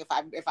prepping,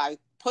 if I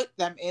put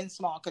them in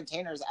small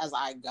containers as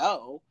I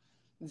go,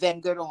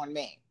 then good on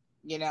me.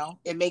 You know,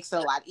 it makes it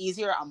a lot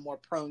easier. I'm more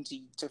prone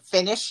to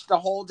finish the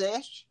whole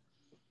dish,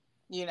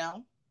 you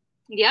know?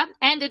 Yeah.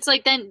 And it's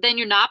like, then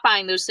you're not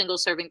buying those single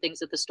serving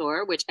things at the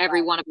store, which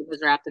every one of them is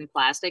wrapped in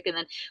plastic. And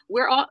then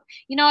we're all,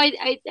 you know,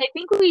 I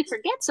think we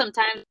forget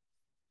sometimes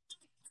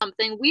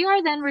something. We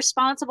are then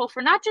responsible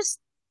for not just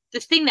the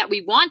thing that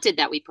we wanted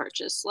that we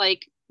purchased.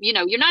 Like, you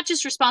know, you're not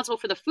just responsible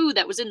for the food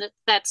that was in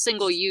that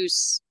single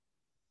use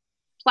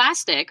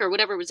plastic or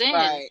whatever was in.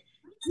 Right.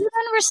 You're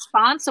then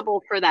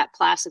responsible for that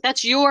plastic.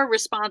 That's your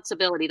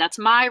responsibility. That's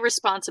my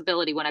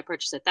responsibility when I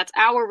purchase it. That's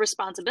our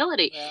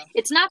responsibility. Yeah.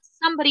 It's not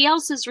somebody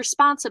else's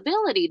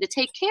responsibility to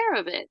take care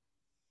of it,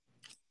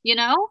 you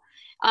know?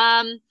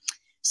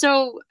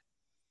 So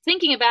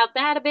thinking about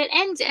that a bit,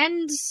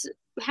 and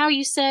how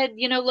you said,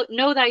 you know,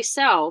 know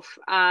thyself,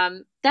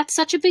 that's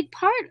such a big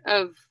part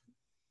of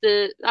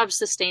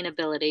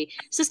sustainability.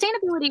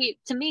 Sustainability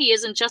to me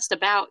isn't just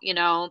about, you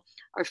know,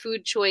 our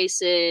food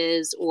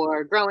choices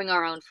or growing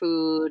our own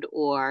food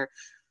or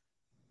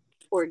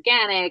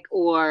organic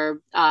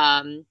or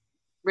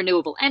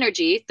renewable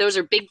energy. Those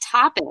are big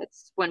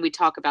topics when we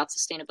talk about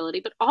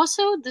sustainability, but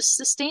also the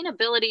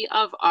sustainability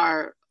of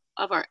our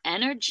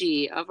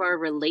energy, of our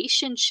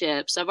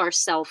relationships, of our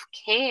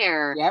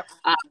self-care. Yep.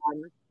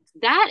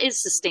 That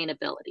is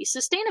sustainability.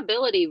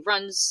 Sustainability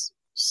runs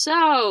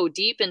so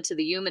deep into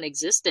the human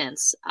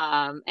existence,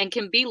 and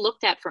can be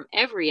looked at from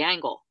every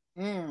angle.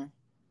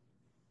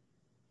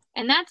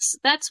 And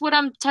that's what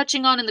I'm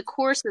touching on in the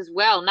course as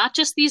well. Not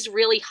just these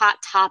really hot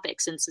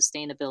topics in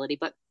sustainability,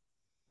 but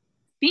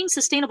being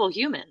sustainable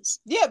humans.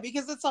 Yeah,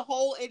 because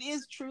it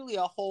is truly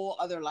a whole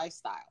other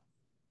lifestyle.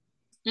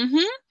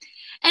 Mm-hmm.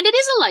 And it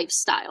is a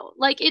lifestyle.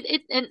 Like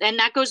and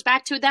that goes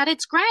back to that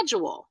it's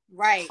gradual.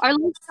 Right. Our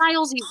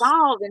lifestyles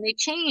evolve and they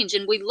change,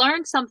 and we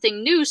learn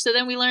something new. So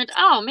then we learned,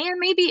 oh man,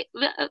 maybe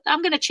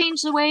I'm going to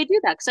change the way I do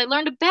that because I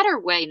learned a better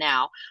way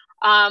now.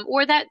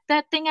 Or that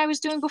thing I was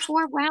doing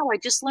before, wow, I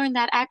just learned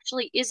that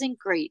actually isn't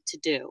great to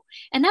do.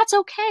 And that's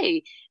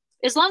okay.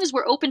 As long as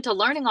we're open to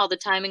learning all the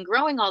time and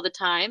growing all the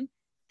time,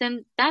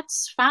 then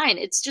that's fine.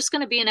 It's just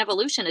going to be an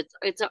evolution.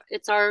 It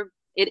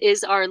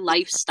is our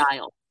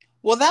lifestyle.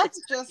 Well, that's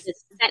just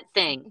that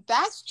thing.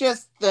 That's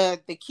just the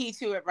key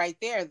to it right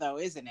there, though,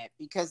 isn't it?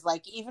 Because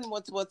like even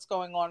what's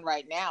going on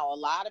right now, a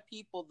lot of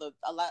people,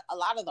 a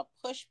lot of the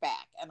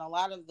pushback and a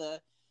lot of the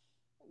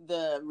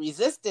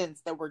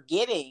resistance that we're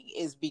getting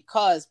is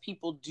because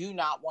people do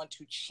not want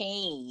to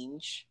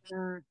change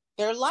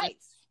their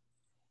life,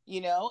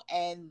 you know,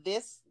 and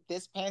this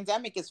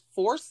pandemic is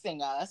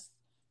forcing us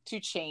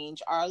to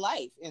change our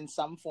life in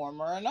some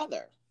form or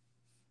another.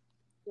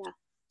 Yeah.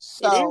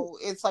 So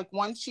it's like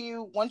once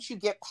you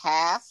get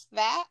past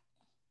that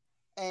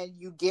and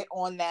you get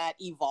on that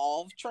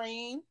evolve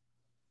train,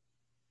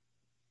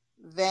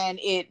 then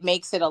it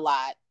makes it a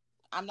lot,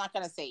 I'm not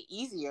going to say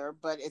easier,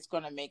 but it's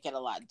going to make it a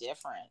lot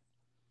different.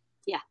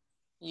 Yeah.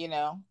 You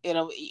know,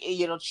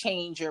 it'll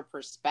change your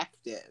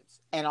perspective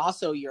and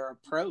also your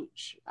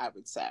approach, I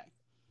would say.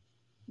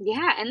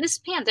 Yeah. And this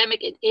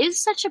pandemic, it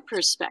is such a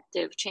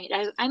perspective change.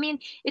 I mean,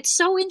 it's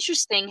so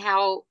interesting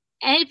how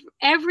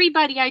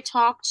everybody I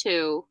talk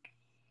to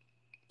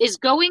is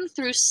going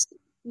through,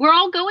 we're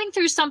all going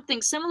through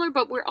something similar,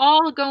 but we're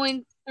all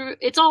going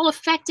it's all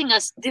affecting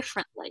us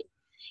differently.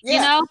 Yeah. You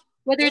know,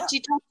 whether it's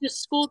you talk to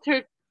school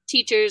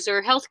teachers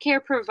or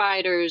healthcare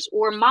providers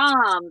or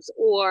moms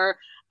or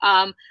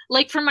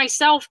like for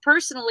myself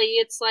personally,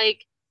 it's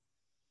like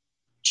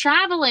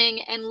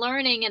traveling and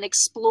learning and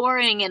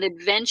exploring and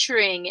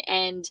adventuring,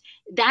 and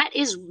that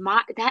is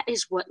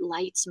what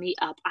lights me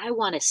up. I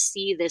want to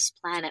see this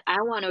planet.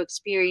 I want to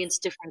experience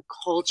different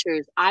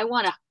cultures. I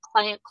want to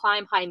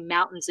climb high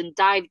mountains and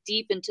dive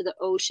deep into the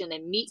ocean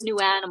and meet new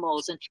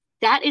animals, and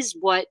that is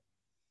what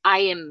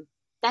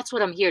that's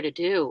what I'm here to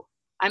do.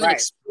 I'm an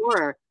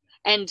explorer,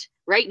 and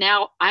right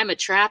now I'm a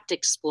trapped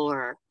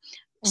explorer.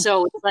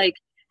 So it's like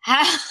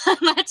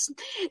that's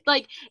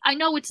like, I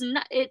know it's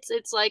not,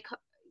 it's like,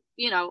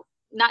 you know,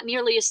 not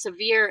nearly as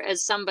severe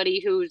as somebody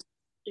whose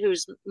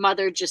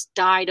mother just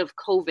died of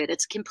COVID.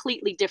 It's a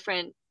completely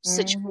different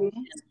situation,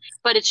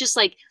 but it's just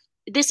like,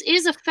 this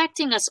is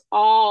affecting us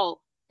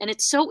all. And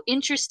it's so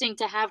interesting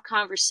to have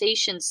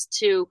conversations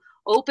to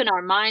open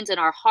our minds and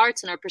our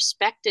hearts and our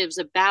perspectives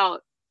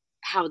about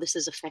how this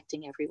is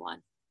affecting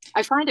everyone.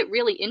 I find it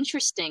really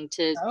interesting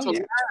to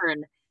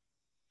learn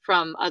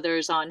from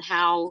others on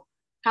how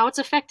it's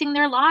affecting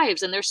their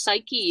lives and their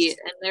psyche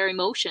and their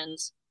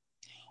emotions.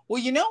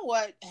 Well, you know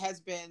what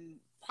has been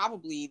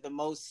probably the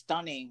most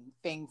stunning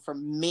thing for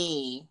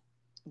me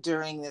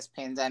during this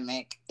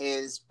pandemic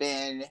has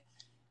been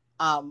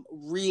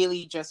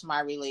really just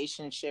my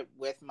relationship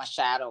with my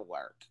shadow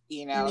work,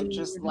 you know,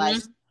 just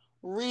like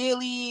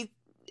really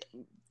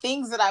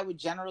things that I would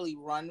generally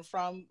run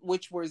from,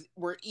 which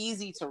were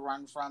easy to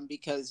run from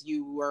because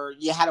you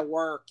had to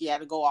work, you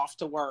had to go off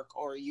to work,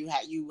 or you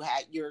had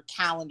your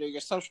calendar,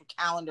 your social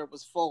calendar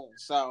was full.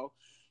 So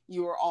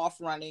you were off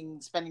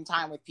running, spending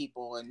time with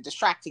people and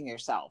distracting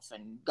yourself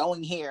and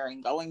going here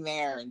and going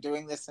there and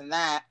doing this and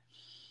that.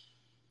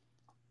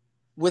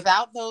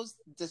 Without those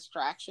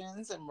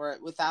distractions and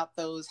without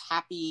those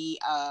happy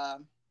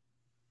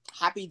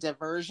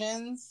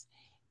diversions,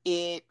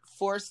 it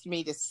forced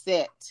me to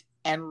sit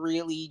and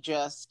really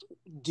just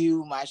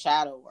do my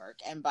shadow work.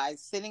 And by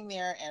sitting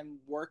there and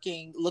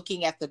working,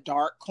 looking at the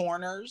dark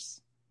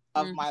corners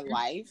of my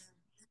life,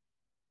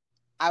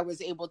 I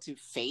was able to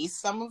face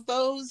some of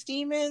those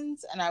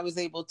demons, and I was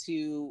able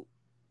to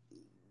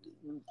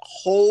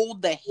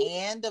hold the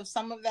hand of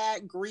some of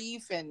that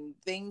grief and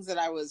things that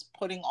I was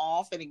putting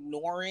off and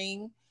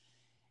ignoring,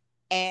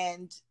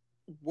 and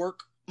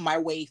work my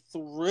way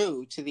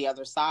through to the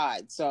other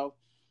side. So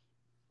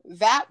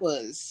that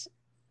was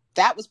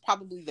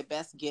probably the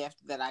best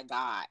gift that I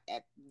got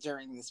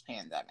during this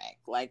pandemic.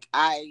 Like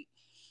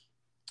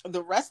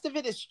the rest of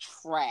it is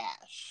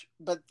trash,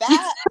 but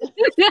that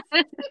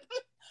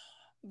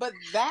but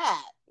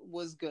that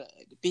was good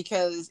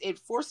because it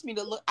forced me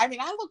to look. I mean,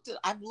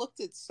 I've looked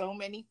at so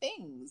many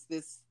things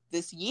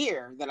this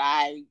year that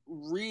I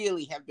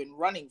really have been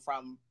running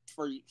from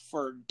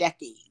for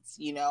decades,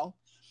 you know?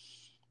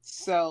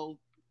 So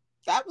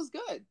that was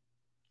good.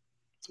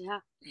 Yeah.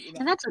 You know?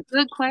 And that's a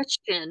good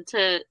question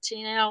to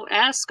you know,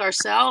 ask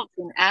ourselves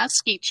and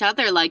ask each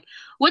other, like,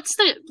 what's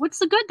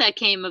the good that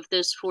came of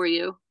this for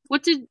you?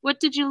 What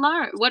did you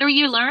learn? What are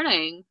you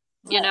learning?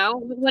 You know,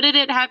 what did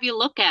it have you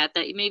look at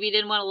that you maybe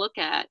didn't want to look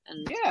at?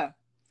 And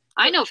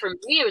I know for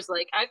me, it was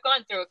like, I've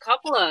gone through a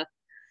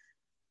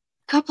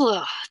couple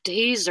of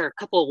days or a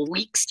couple of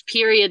weeks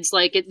periods,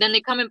 like then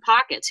they come in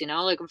pockets, you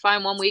know, like I'm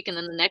fine one week and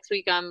then the next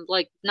week I'm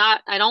like,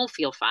 I don't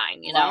feel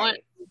fine, you know?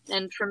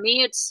 And for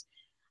me,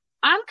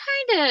 I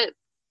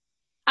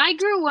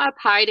grew up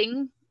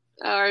hiding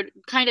or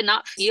kind of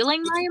not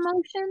feeling my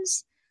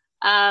emotions.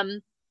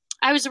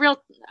 I was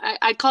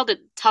I called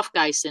it tough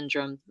guy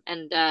syndrome.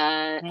 And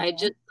I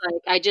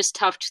just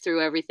toughed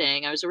through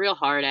everything. I was a real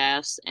hard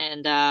ass,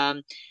 and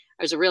I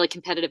was a really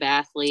competitive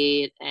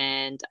athlete,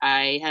 and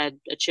I had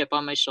a chip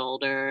on my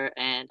shoulder,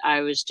 and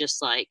I was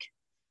just like,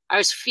 I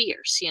was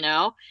fierce, you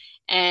know?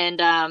 And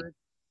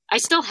I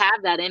still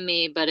have that in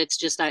me, but it's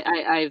just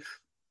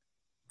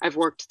I've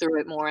worked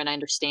through it more and I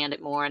understand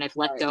it more, and I've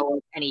let go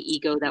of any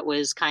ego that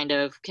was kind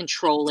of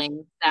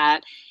controlling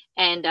that.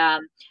 And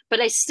but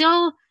I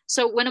still,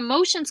 so when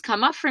emotions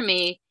come up for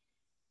me,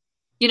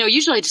 you know,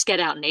 usually I just get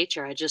out in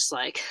nature. I just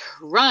like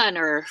run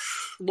or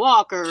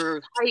walk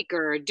or hike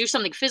or do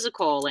something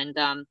physical. And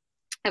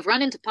I've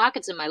run into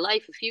pockets in my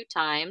life a few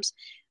times,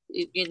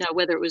 you know,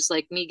 whether it was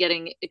like me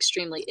getting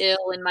extremely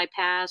ill in my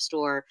past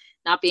or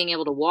not being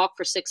able to walk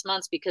for 6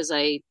 months because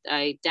I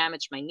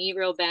damaged my knee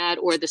real bad,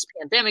 or this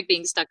pandemic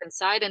being stuck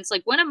inside. And it's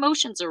like when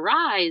emotions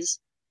arise,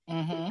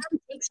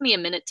 it takes me a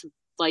minute to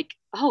like,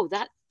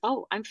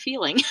 I'm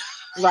feeling.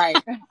 Right.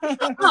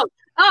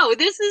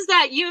 This is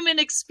that human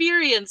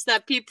experience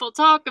that people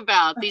talk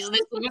about, this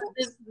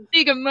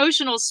big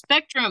emotional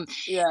spectrum.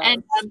 Yeah.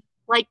 And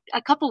like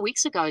a couple of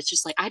weeks ago, I was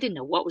just like, I didn't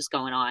know what was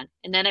going on.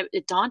 And then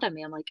it dawned on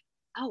me. I'm like,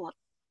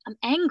 I'm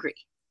angry.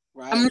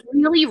 Right. I'm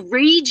really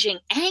raging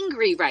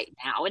angry right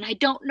now. And I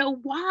don't know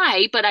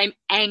why, but I'm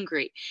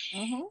angry.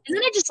 And then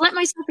I just let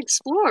myself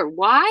explore.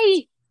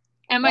 Why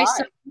am I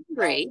so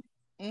angry?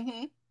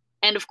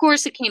 And of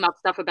course it came up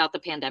stuff about the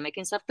pandemic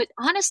and stuff, but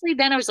honestly,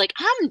 then I was like,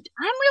 I'm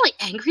really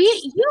angry at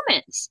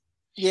humans.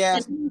 Yeah.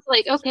 And it's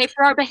like, okay,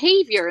 for our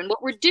behavior and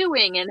what we're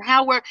doing and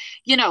how we're,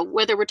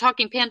 whether we're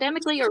talking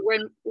pandemically or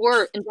when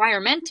we're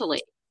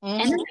environmentally.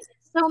 And then I get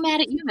so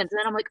mad at humans. And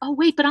then I'm like, oh,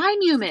 wait, but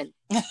I'm human.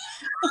 Oh,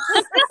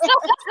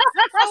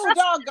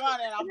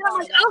 doggone it. I'm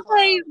like,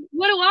 okay,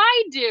 what do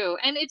I do?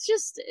 And it's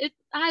just,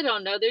 I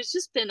don't know. There's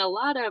just been a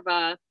lot of,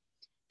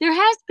 there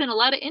has been a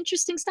lot of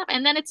interesting stuff.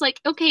 And then it's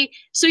like, okay,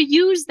 so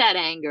use that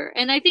anger.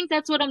 And I think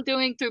that's what I'm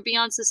doing through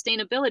Beyond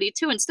Sustainability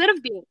too. Instead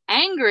of being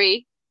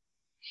angry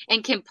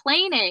and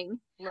complaining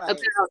about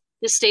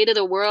the state of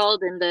the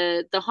world and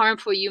the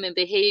harmful human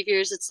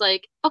behaviors, it's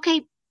like,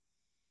 okay,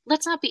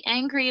 let's not be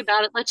angry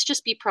about it. Let's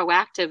just be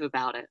proactive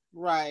about it.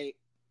 Right.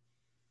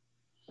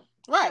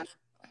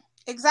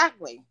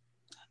 Exactly.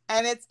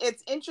 And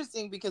it's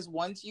interesting because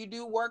once you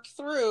do work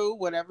through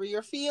whatever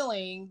you're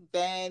feeling,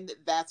 then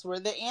that's where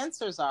the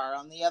answers are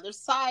on the other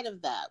side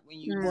of that. When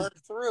you work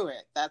through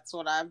it, that's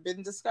what I've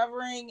been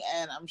discovering.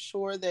 And I'm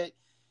sure that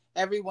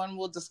everyone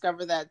will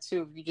discover that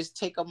too. If you just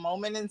take a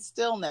moment in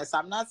stillness.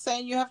 I'm not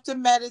saying you have to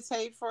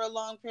meditate for a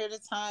long period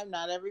of time.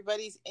 Not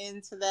everybody's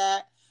into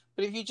that.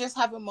 But if you just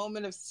have a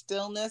moment of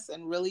stillness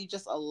and really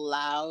just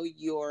allow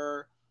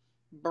your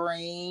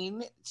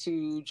brain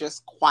to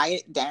just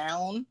quiet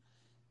down,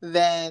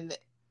 then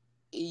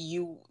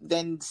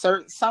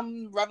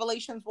some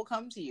revelations will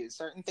come to you.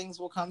 Certain things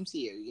will come to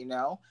you,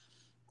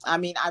 I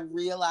mean, I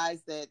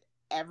realized that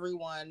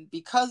everyone,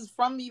 because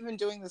from even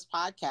doing this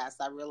podcast,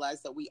 I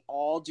realized that we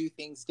all do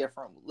things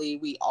differently.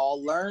 We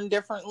all learn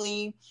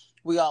differently.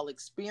 We all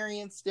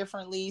experience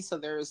differently. So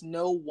there is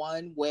no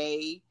one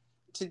way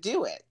to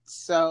do it.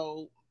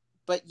 So,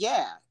 but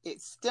yeah,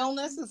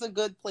 stillness is a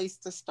good place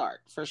to start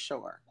for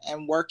sure.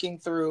 And working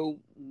through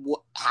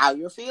how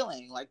you're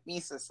feeling, like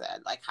Misa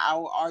said, like,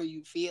 how are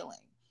you feeling?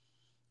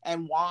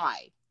 And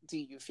why do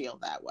you feel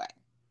that way?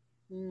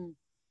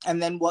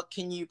 And then what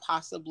can you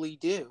possibly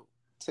do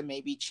to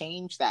maybe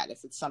change that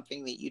if it's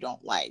something that you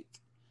don't like,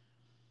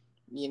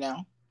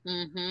 Well,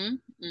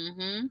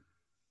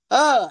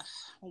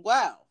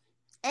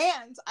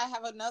 and I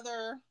have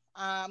another,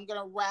 I'm going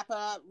to wrap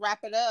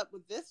it up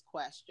with this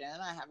question.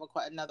 I have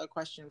another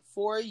question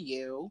for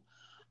you.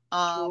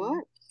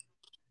 Sure.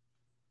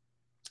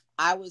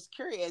 I was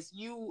curious.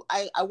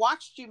 I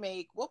watched you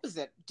make, what was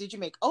it? Did you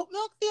make oat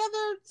milk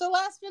the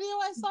last video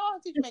I saw?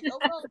 Did you make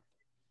oat milk?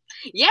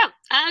 Yeah,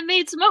 I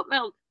made some oat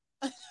milk.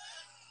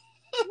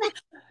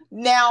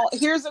 Now,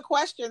 here's a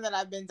question that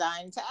I've been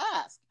dying to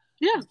ask.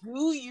 Yeah.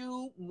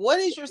 What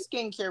is your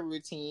skincare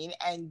routine,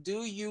 and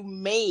do you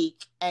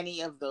make any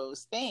of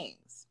those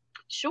things?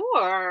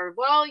 Sure.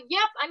 Well,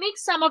 yep, I make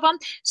some of them.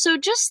 So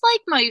just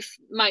like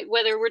my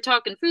whether we're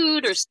talking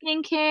food or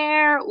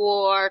skincare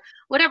or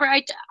whatever,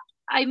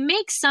 I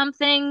make some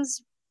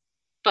things,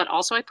 but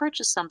also I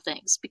purchase some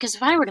things, because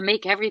if I were to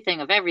make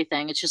everything of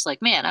everything, it's just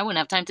like, man, I wouldn't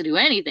have time to do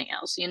anything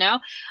else, I know,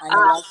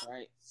 that's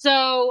right.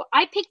 So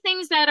I pick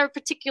things that are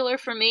particular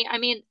for me. I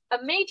mean, a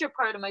major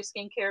part of my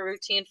skincare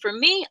routine for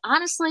me,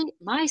 honestly,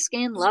 my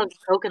skin loves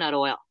coconut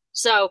oil.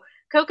 So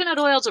coconut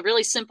oil is a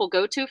really simple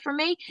go-to for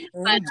me.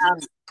 But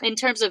in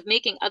terms of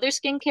making other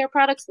skincare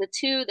products, the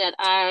two that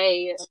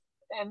I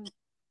am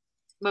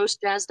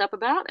most jazzed up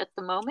about at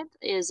the moment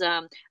is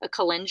a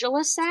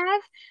calendula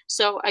salve.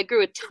 So I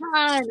grew a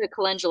ton of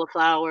calendula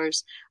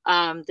flowers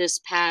this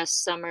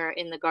past summer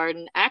in the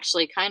garden,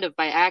 actually kind of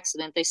by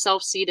accident. They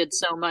self-seeded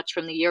so much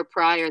from the year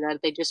prior that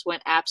they just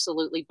went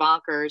absolutely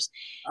bonkers.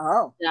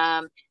 Oh.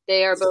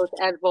 They are both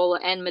edible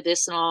and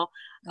medicinal.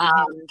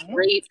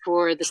 Great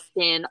for the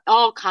skin,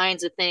 all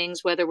kinds of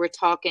things, whether we're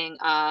talking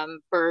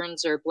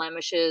burns or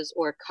blemishes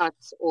or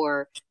cuts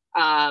or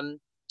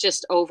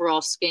just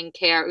overall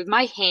skincare.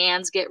 My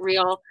hands get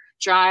real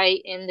dry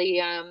in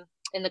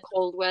the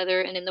cold weather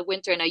and in the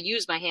winter, and I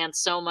use my hands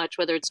so much,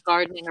 whether it's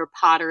gardening or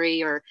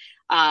pottery or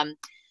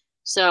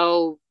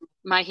so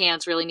my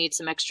hands really need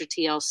some extra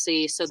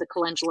TLC. So the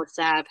calendula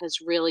salve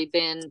has really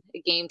been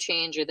a game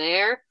changer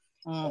there.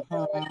 I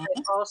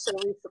also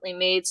recently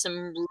made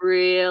some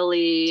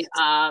really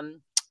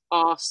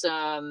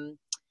awesome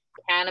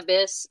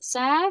cannabis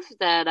salve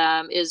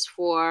that is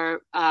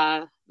for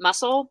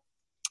muscle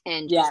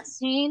and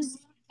pain.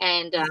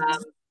 And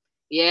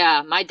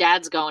yeah, my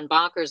dad's going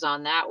bonkers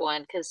on that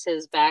one because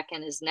his back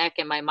and his neck,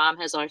 and my mom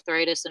has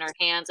arthritis in her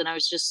hands, and I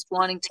was just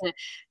wanting to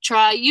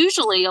try.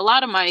 Usually a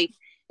lot of my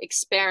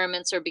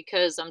experiments are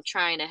because I'm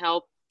trying to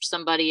help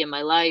somebody in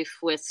my life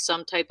with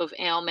some type of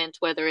ailment,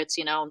 whether it's,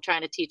 I'm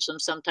trying to teach them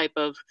some type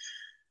of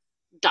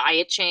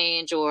diet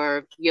change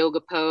or yoga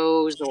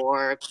pose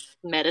or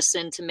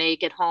medicine to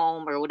make at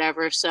home or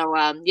whatever. So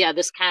yeah,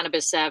 this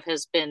cannabis salve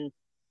has been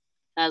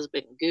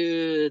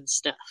good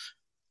stuff.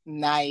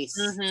 Nice.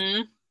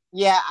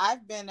 Yeah,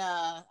 I've been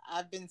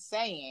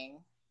saying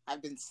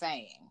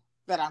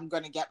that I'm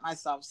going to get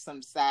myself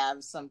some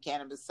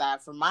cannabis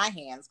salve for my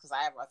hands, because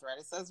I have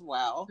arthritis as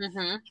well.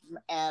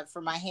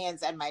 For my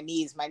hands and my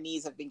knees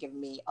have been giving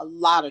me a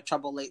lot of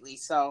trouble lately.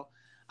 So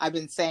I've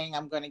been saying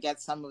I'm going to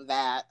get some of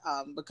that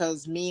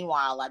because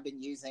meanwhile I've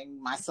been using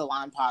my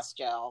Salonpas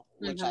gel,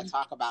 which I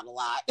talk about a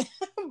lot,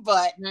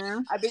 but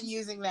I've been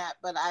using that.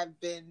 But I've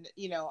been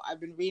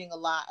reading a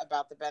lot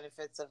about the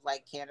benefits of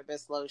like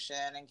cannabis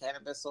lotion and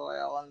cannabis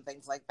oil and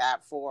things like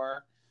that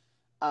for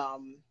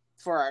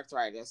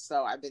arthritis.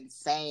 So I've been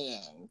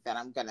saying that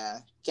I'm going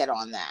to get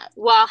on that.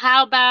 Well,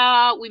 how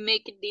about we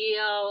make a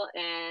deal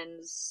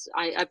and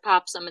I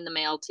pop some in the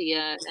mail to you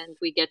and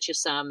we get you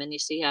some and you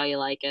see how you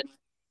like it.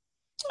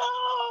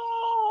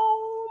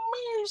 Oh,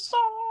 me so.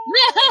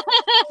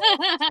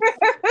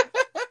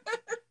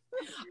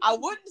 I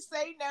wouldn't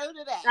say no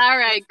to that. All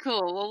right,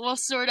 cool. Well, we'll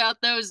sort out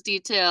those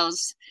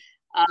details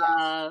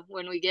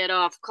when we get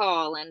off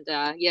call. And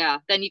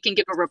then you can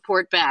give a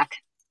report back.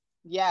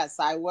 Yes,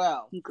 I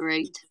will.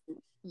 Great.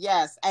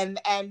 Yes. And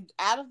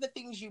out of the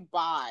things you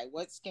buy,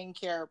 what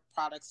skincare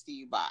products do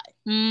you buy?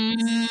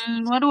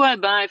 What do I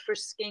buy for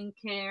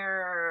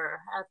skincare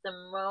at the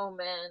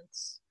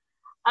moment?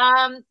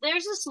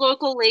 There's this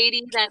local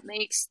lady that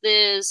makes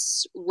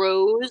this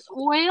rose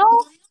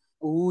oil.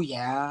 Oh,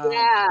 yeah.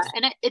 Yeah.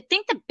 And I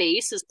think the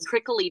base is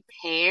prickly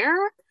pear.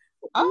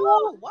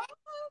 Oh, wow.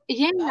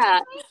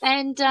 Yeah.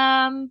 And,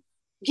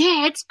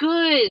 it's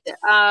good.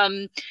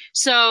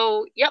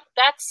 So, yep,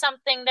 that's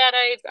something that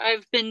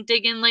I've been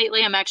digging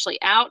lately. I'm actually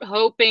out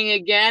hoping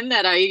again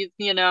that I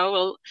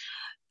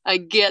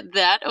get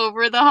that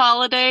over the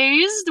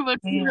holidays, which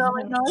is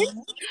really nice.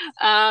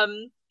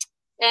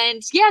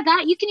 And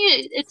that you can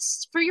use,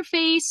 it's for your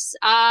face,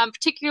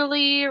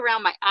 particularly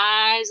around my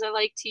eyes. I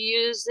like to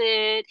use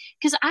it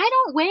because I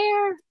don't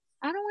wear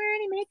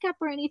any makeup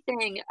or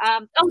anything.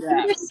 The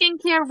other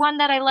skincare one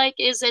that I like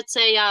is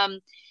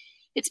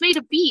it's made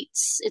of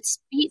beets. It's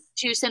beet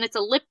juice and it's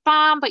a lip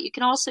balm, but you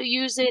can also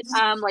use it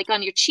like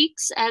on your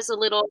cheeks as a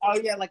little. Oh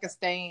yeah, like a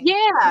stain.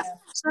 Yeah.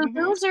 So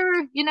those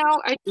are,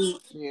 I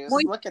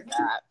look at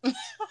that.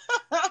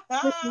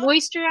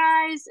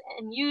 Moisturize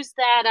and use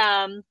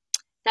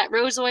that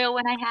rose oil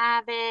when I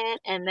have it,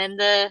 and then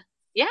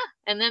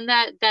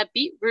that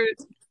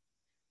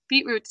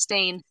beetroot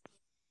stain.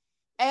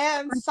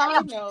 And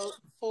side note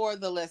for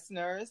the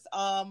listeners,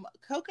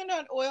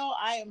 coconut oil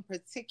I am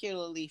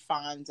particularly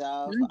fond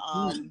of.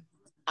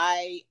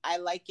 I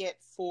like it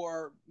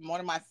for one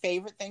of my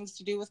favorite things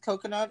to do with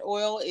coconut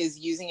oil is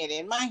using it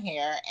in my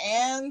hair,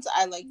 and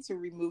I like to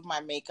remove my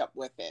makeup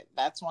with it.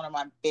 That's one of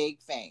my big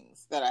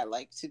things that I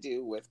like to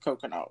do with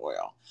coconut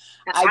oil.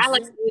 I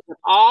like to use it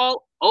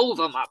all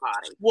over my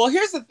body. Well,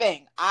 here's the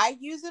thing. I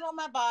use it on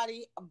my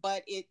body,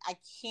 but I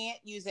can't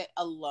use it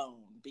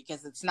alone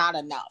because it's not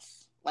enough.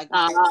 Like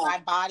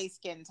my body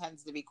skin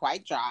tends to be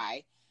quite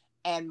dry,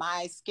 and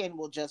my skin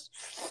will just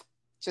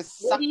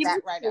suck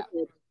that right up.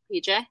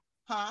 PJ?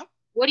 Huh?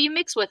 What do you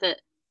mix with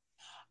it?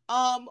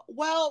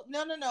 Well,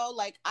 no.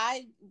 Like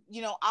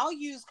I'll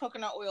use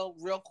coconut oil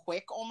real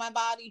quick on my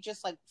body,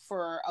 just like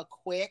for a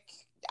quick,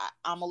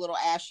 I'm a little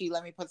ashy,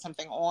 let me put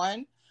something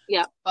on.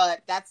 Yeah.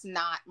 But that's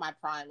not my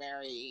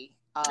primary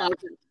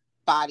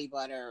body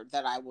butter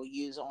that I will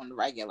use on the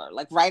regular.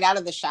 Like right out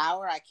of the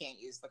shower, I can't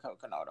use the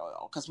coconut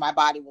oil because my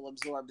body will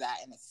absorb that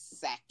in a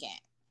second.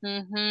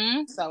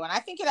 So, and I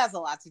think it has a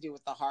lot to do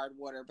with the hard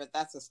water, but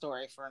that's a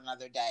story for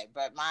another day.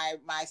 But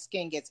my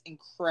skin gets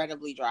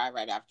incredibly dry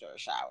right after a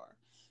shower.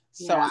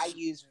 So I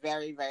use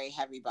very, very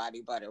heavy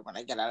body butter when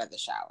I get out of the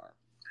shower.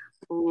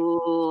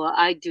 Ooh,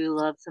 I do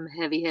love some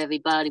heavy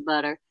body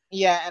butter.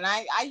 Yeah, and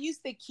I use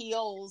the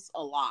Kiehl's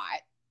a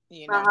lot.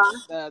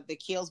 The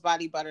Kiehl's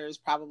body butter is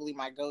probably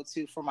my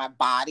go-to for my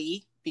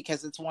body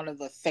because it's one of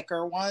the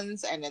thicker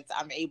ones, and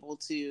I'm able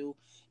to.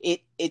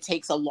 It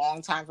takes a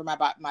long time for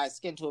my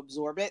skin to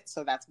absorb it,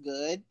 so that's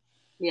good.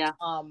 Yeah.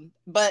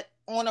 But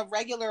on a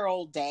regular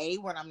old day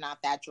when I'm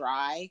not that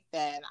dry,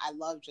 then I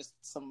love just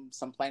some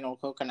plain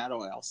old coconut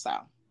oil. So.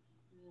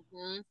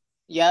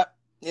 Yep.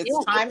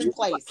 It's time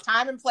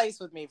and place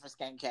with me for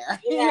skincare.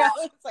 Yeah.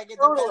 It's like it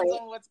depends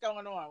on what's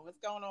going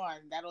on.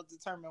 That'll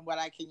determine what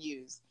I can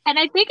use. And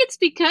I think it's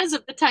because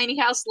of the tiny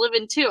house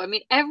living too. I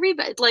mean,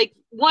 everybody, like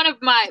one of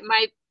my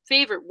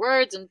favorite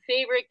words and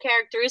favorite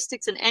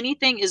characteristics in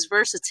anything is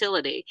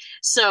versatility.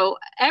 So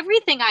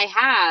everything I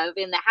have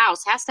in the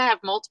house has to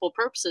have multiple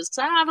purposes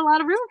because I don't have a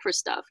lot of room for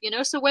stuff,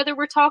 So whether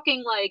we're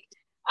talking like,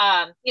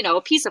 a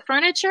piece of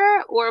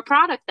furniture or a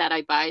product that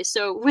I buy.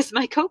 So with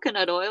my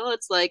coconut oil,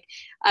 it's like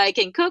I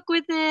can cook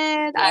with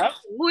it. I can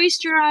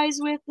moisturize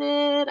with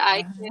it.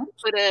 I can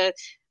put a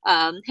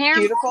hair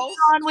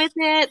on with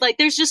it. Like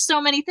there's just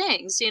so many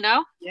things,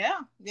 Yeah.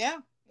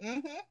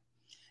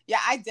 Yeah,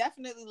 I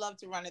definitely love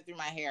to run it through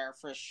my hair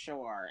for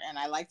sure. And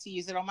I like to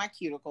use it on my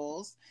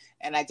cuticles.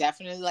 And I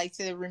definitely like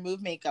to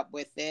remove makeup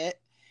with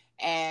it.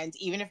 And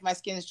even if my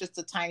skin is just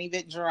a tiny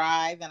bit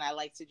dry, then I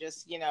like to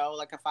just,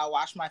 like if I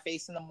wash my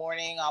face in the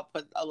morning, I'll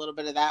put a little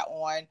bit of that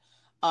on.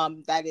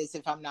 That is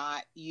if I'm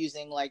not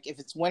using, like if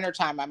it's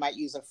wintertime, I might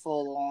use a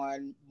full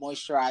on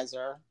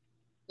moisturizer.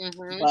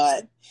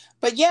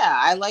 But yeah,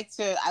 I like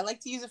to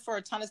use it for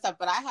a ton of stuff,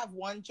 but I have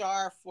one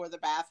jar for the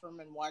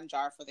bathroom and one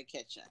jar for the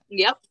kitchen.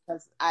 Yep.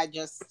 Because I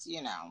just,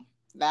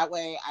 That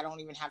way I don't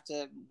even have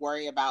to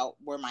worry about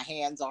where my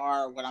hands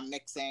are or what I'm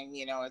mixing.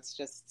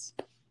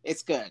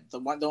 It's good. The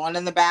one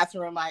in the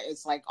bathroom,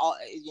 it's like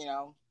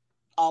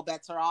all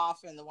bets are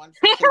off, and the one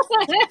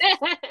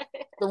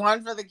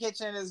for the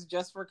kitchen is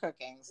just for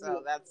cooking.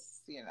 So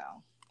that's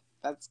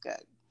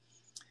good.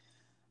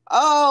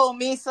 Oh,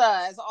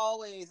 Misa, as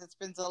always, it's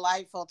been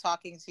delightful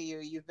talking to you.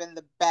 You've been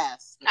the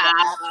best. The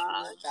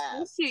absolute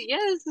best. Thank you.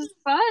 Yes, it's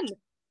fun.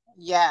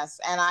 Yes,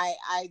 and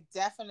I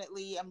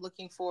definitely am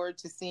looking forward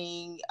to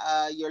seeing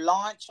your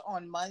launch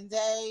on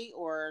Monday,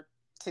 or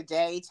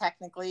today,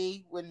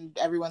 technically, when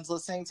everyone's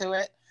listening to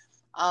it.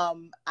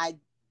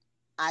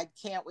 I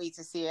can't wait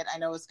to see it. I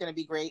know it's going to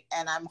be great,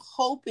 and I'm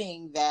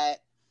hoping that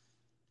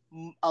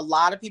a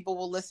lot of people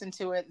will listen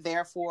to it.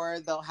 Therefore,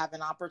 they'll have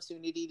an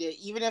opportunity to,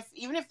 even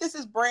if this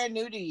is brand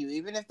new to you,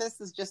 even if this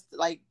is just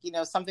like,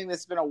 something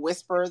that's been a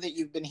whisper that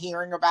you've been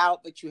hearing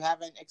about, but you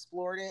haven't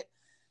explored it.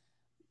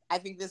 I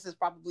think this is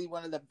probably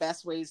one of the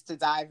best ways to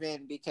dive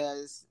in,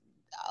 because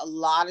a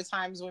lot of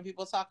times when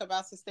people talk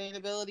about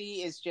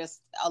sustainability, it's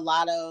just a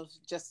lot of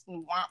just wah,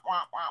 wah,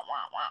 wah,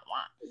 wah, wah,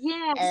 wah.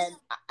 Yeah. And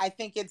I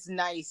think it's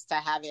nice to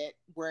have it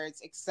where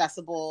it's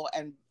accessible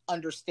and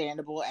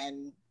understandable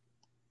and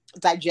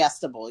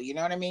digestible. You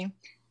know what I mean?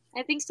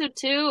 I think so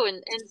too.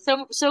 And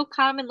so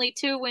commonly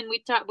too, when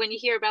you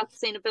hear about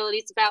sustainability,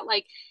 it's about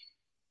like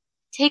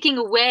taking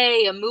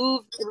away,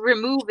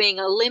 removing,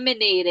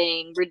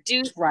 eliminating,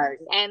 reducing. Right.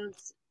 And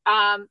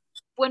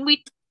when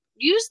we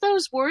use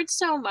those words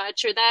so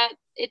much, or that,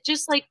 it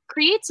just like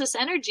creates this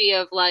energy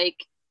of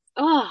like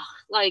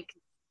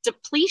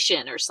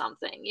depletion or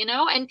something,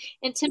 and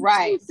to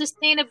me,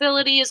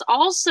 sustainability is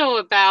also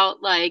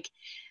about like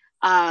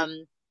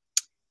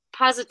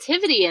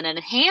positivity and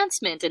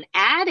enhancement and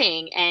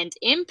adding and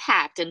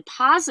impact and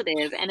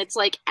positive, and it's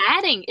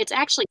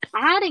actually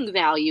adding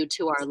value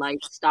to our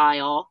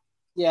lifestyle.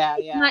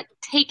 It's not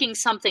taking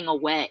something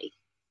away.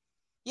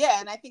 Yeah,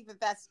 and I think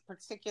that that's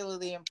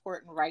particularly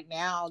important right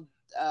now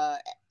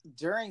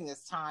during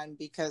this time,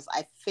 because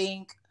I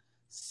think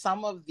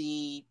some of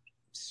the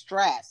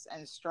stress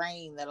and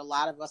strain that a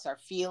lot of us are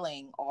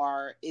feeling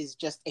is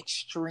just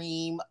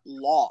extreme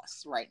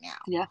loss right now.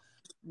 Yeah.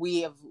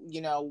 We have,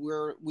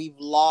 we've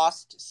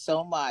lost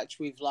so much.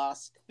 We've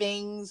lost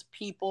things,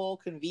 people,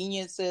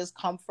 conveniences,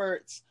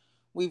 comforts.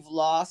 We've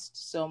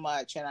lost so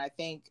much. And I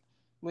think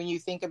when you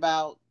think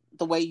about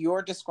the way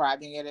you're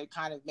describing it, it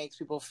kind of makes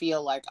people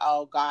feel like,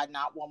 oh God,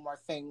 not one more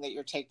thing that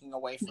you're taking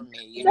away from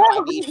me.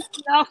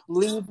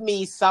 Leave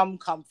me some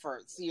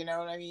comforts. You know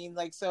what I mean?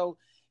 Like, so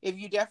if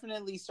you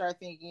definitely start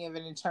thinking of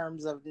it in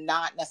terms of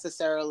not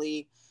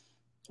necessarily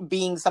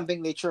being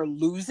something that you're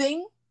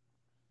losing,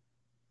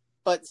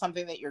 but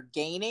something that you're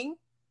gaining,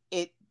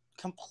 it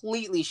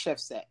completely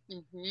shifts it.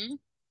 Mm-hmm.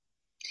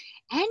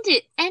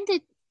 And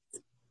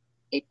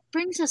it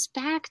brings us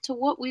back to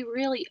what we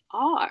really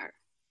are.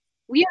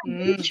 We are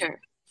nature.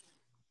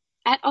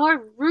 At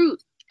our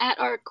root, at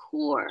our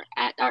core,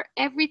 at our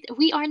everything,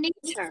 we are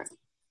nature.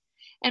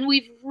 And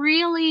we've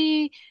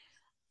really,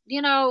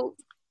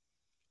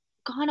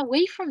 gone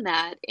away from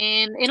that.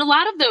 And in a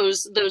lot of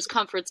those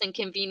comforts and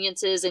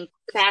conveniences and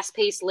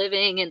fast-paced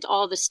living and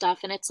all this stuff.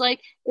 And it's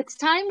like, it's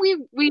time we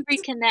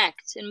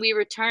reconnect and we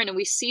return and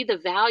we see the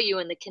value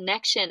and the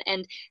connection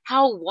and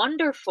how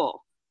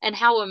wonderful and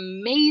how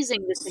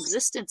amazing this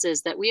existence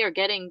is that we are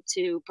getting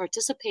to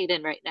participate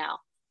in right now.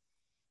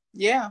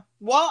 Yeah.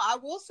 Well, I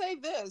will say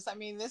this. I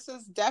mean, this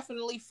has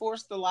definitely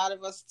forced a lot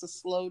of us to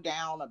slow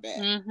down a bit.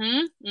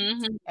 Mm-hmm.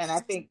 Mm-hmm. And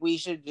I think we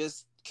should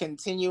just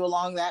continue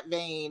along that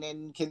vein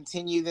and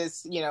continue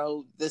this,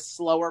 this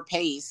slower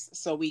pace,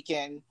 so we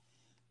can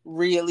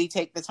really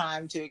take the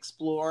time to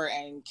explore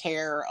and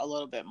care a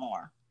little bit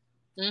more.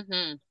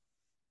 Mm-hmm.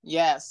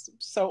 Yes.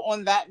 So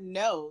on that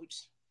note,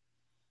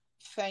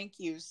 thank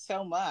you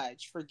so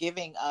much for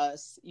giving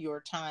us your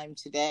time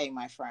today,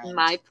 my friend.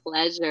 My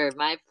pleasure.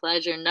 My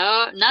pleasure.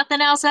 No, nothing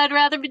else I'd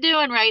rather be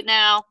doing right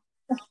now.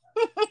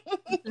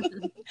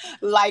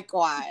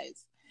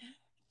 Likewise.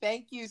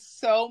 Thank you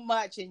so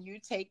much, and you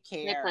take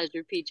care. My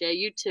pleasure, PJ.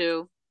 You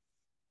too.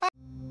 Bye.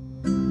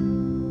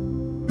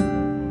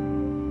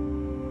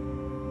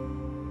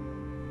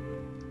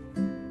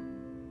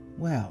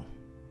 Well,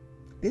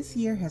 this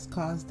year has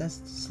caused us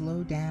to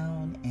slow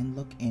down and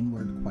look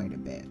inward quite a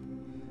bit.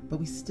 But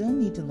we still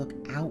need to look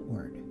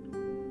outward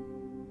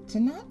to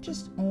not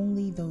just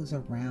only those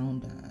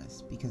around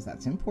us, because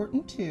that's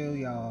important too,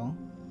 y'all,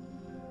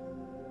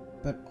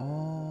 but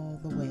all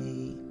the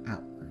way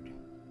outward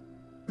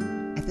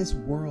at this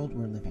world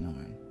we're living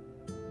on.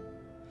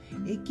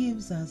 It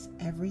gives us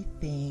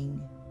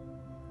everything.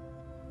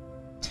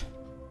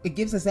 It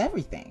gives us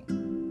everything.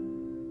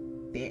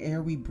 The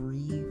air we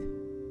breathe,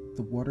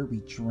 the water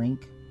we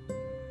drink,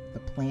 the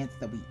plants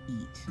that we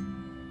eat.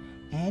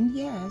 And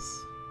yes,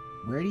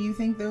 where do you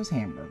think those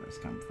hamburgers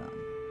come from?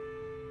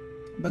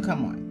 But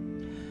come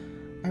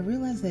on. I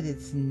realize that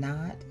it's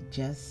not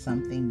just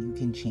something you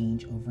can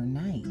change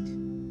overnight.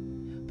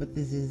 But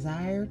the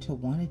desire to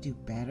want to do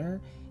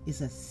better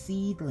is a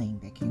seedling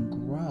that can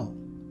grow.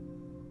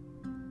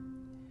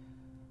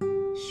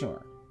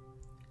 sure,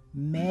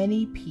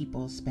 many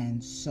people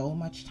spend so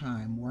much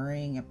time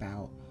worrying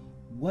about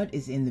what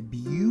is in the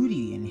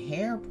beauty and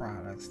hair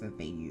products that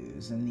they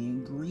use and the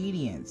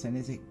ingredients, and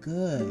is it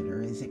good,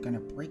 or is it going to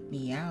break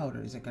me out,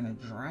 or is it going to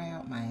dry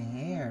out my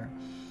hair?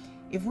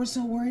 If we're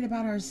so worried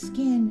about our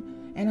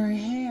skin and our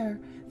hair,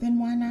 then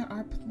why not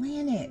our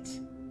planet?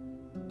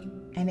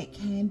 And it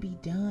can be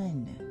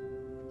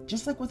done.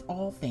 Just like with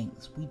all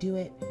things, we do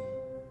it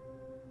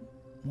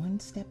one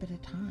step at a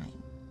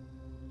time.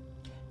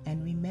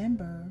 And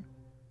remember,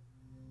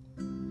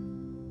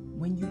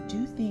 when you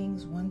do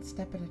things one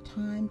step at a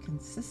time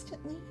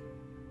consistently,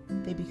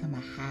 they become a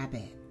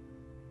habit.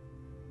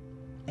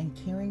 And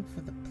caring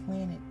for the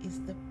planet is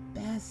the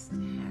best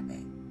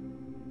habit.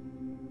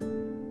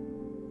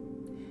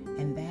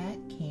 And that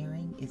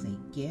caring is a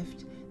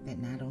gift that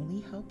not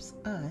only helps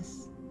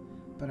us,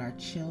 but our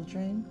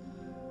children,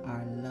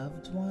 our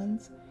loved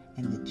ones,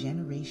 and the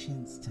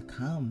generations to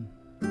come.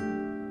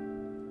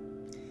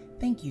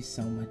 Thank you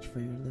so much for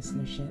your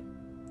listenership.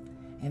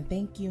 And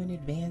thank you in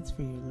advance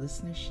for your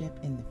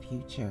listenership in the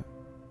future.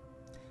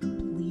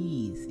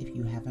 Please, if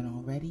you haven't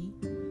already,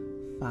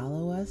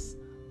 follow us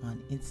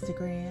on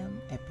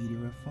Instagram at Beauty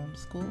Reform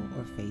School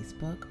or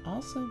Facebook,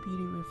 also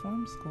Beauty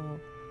Reform School,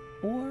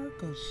 or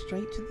go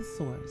straight to the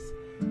source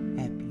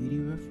at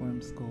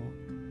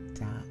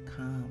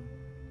beautyreformschool.com.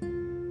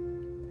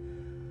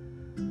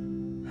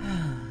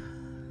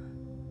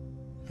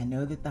 I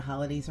know that the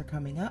holidays are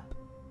coming up,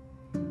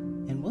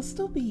 and we'll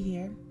still be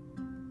here.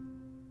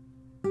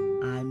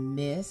 I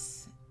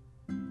miss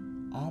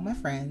all my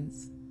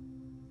friends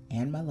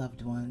and my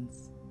loved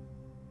ones,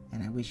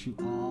 and I wish you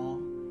all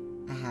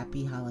a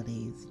happy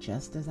holidays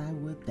just as I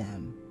would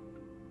them.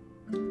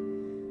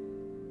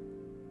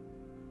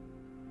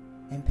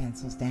 And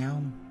pencils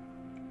down.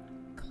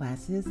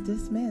 Class is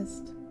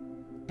dismissed,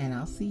 and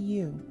I'll see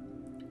you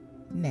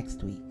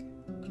next week.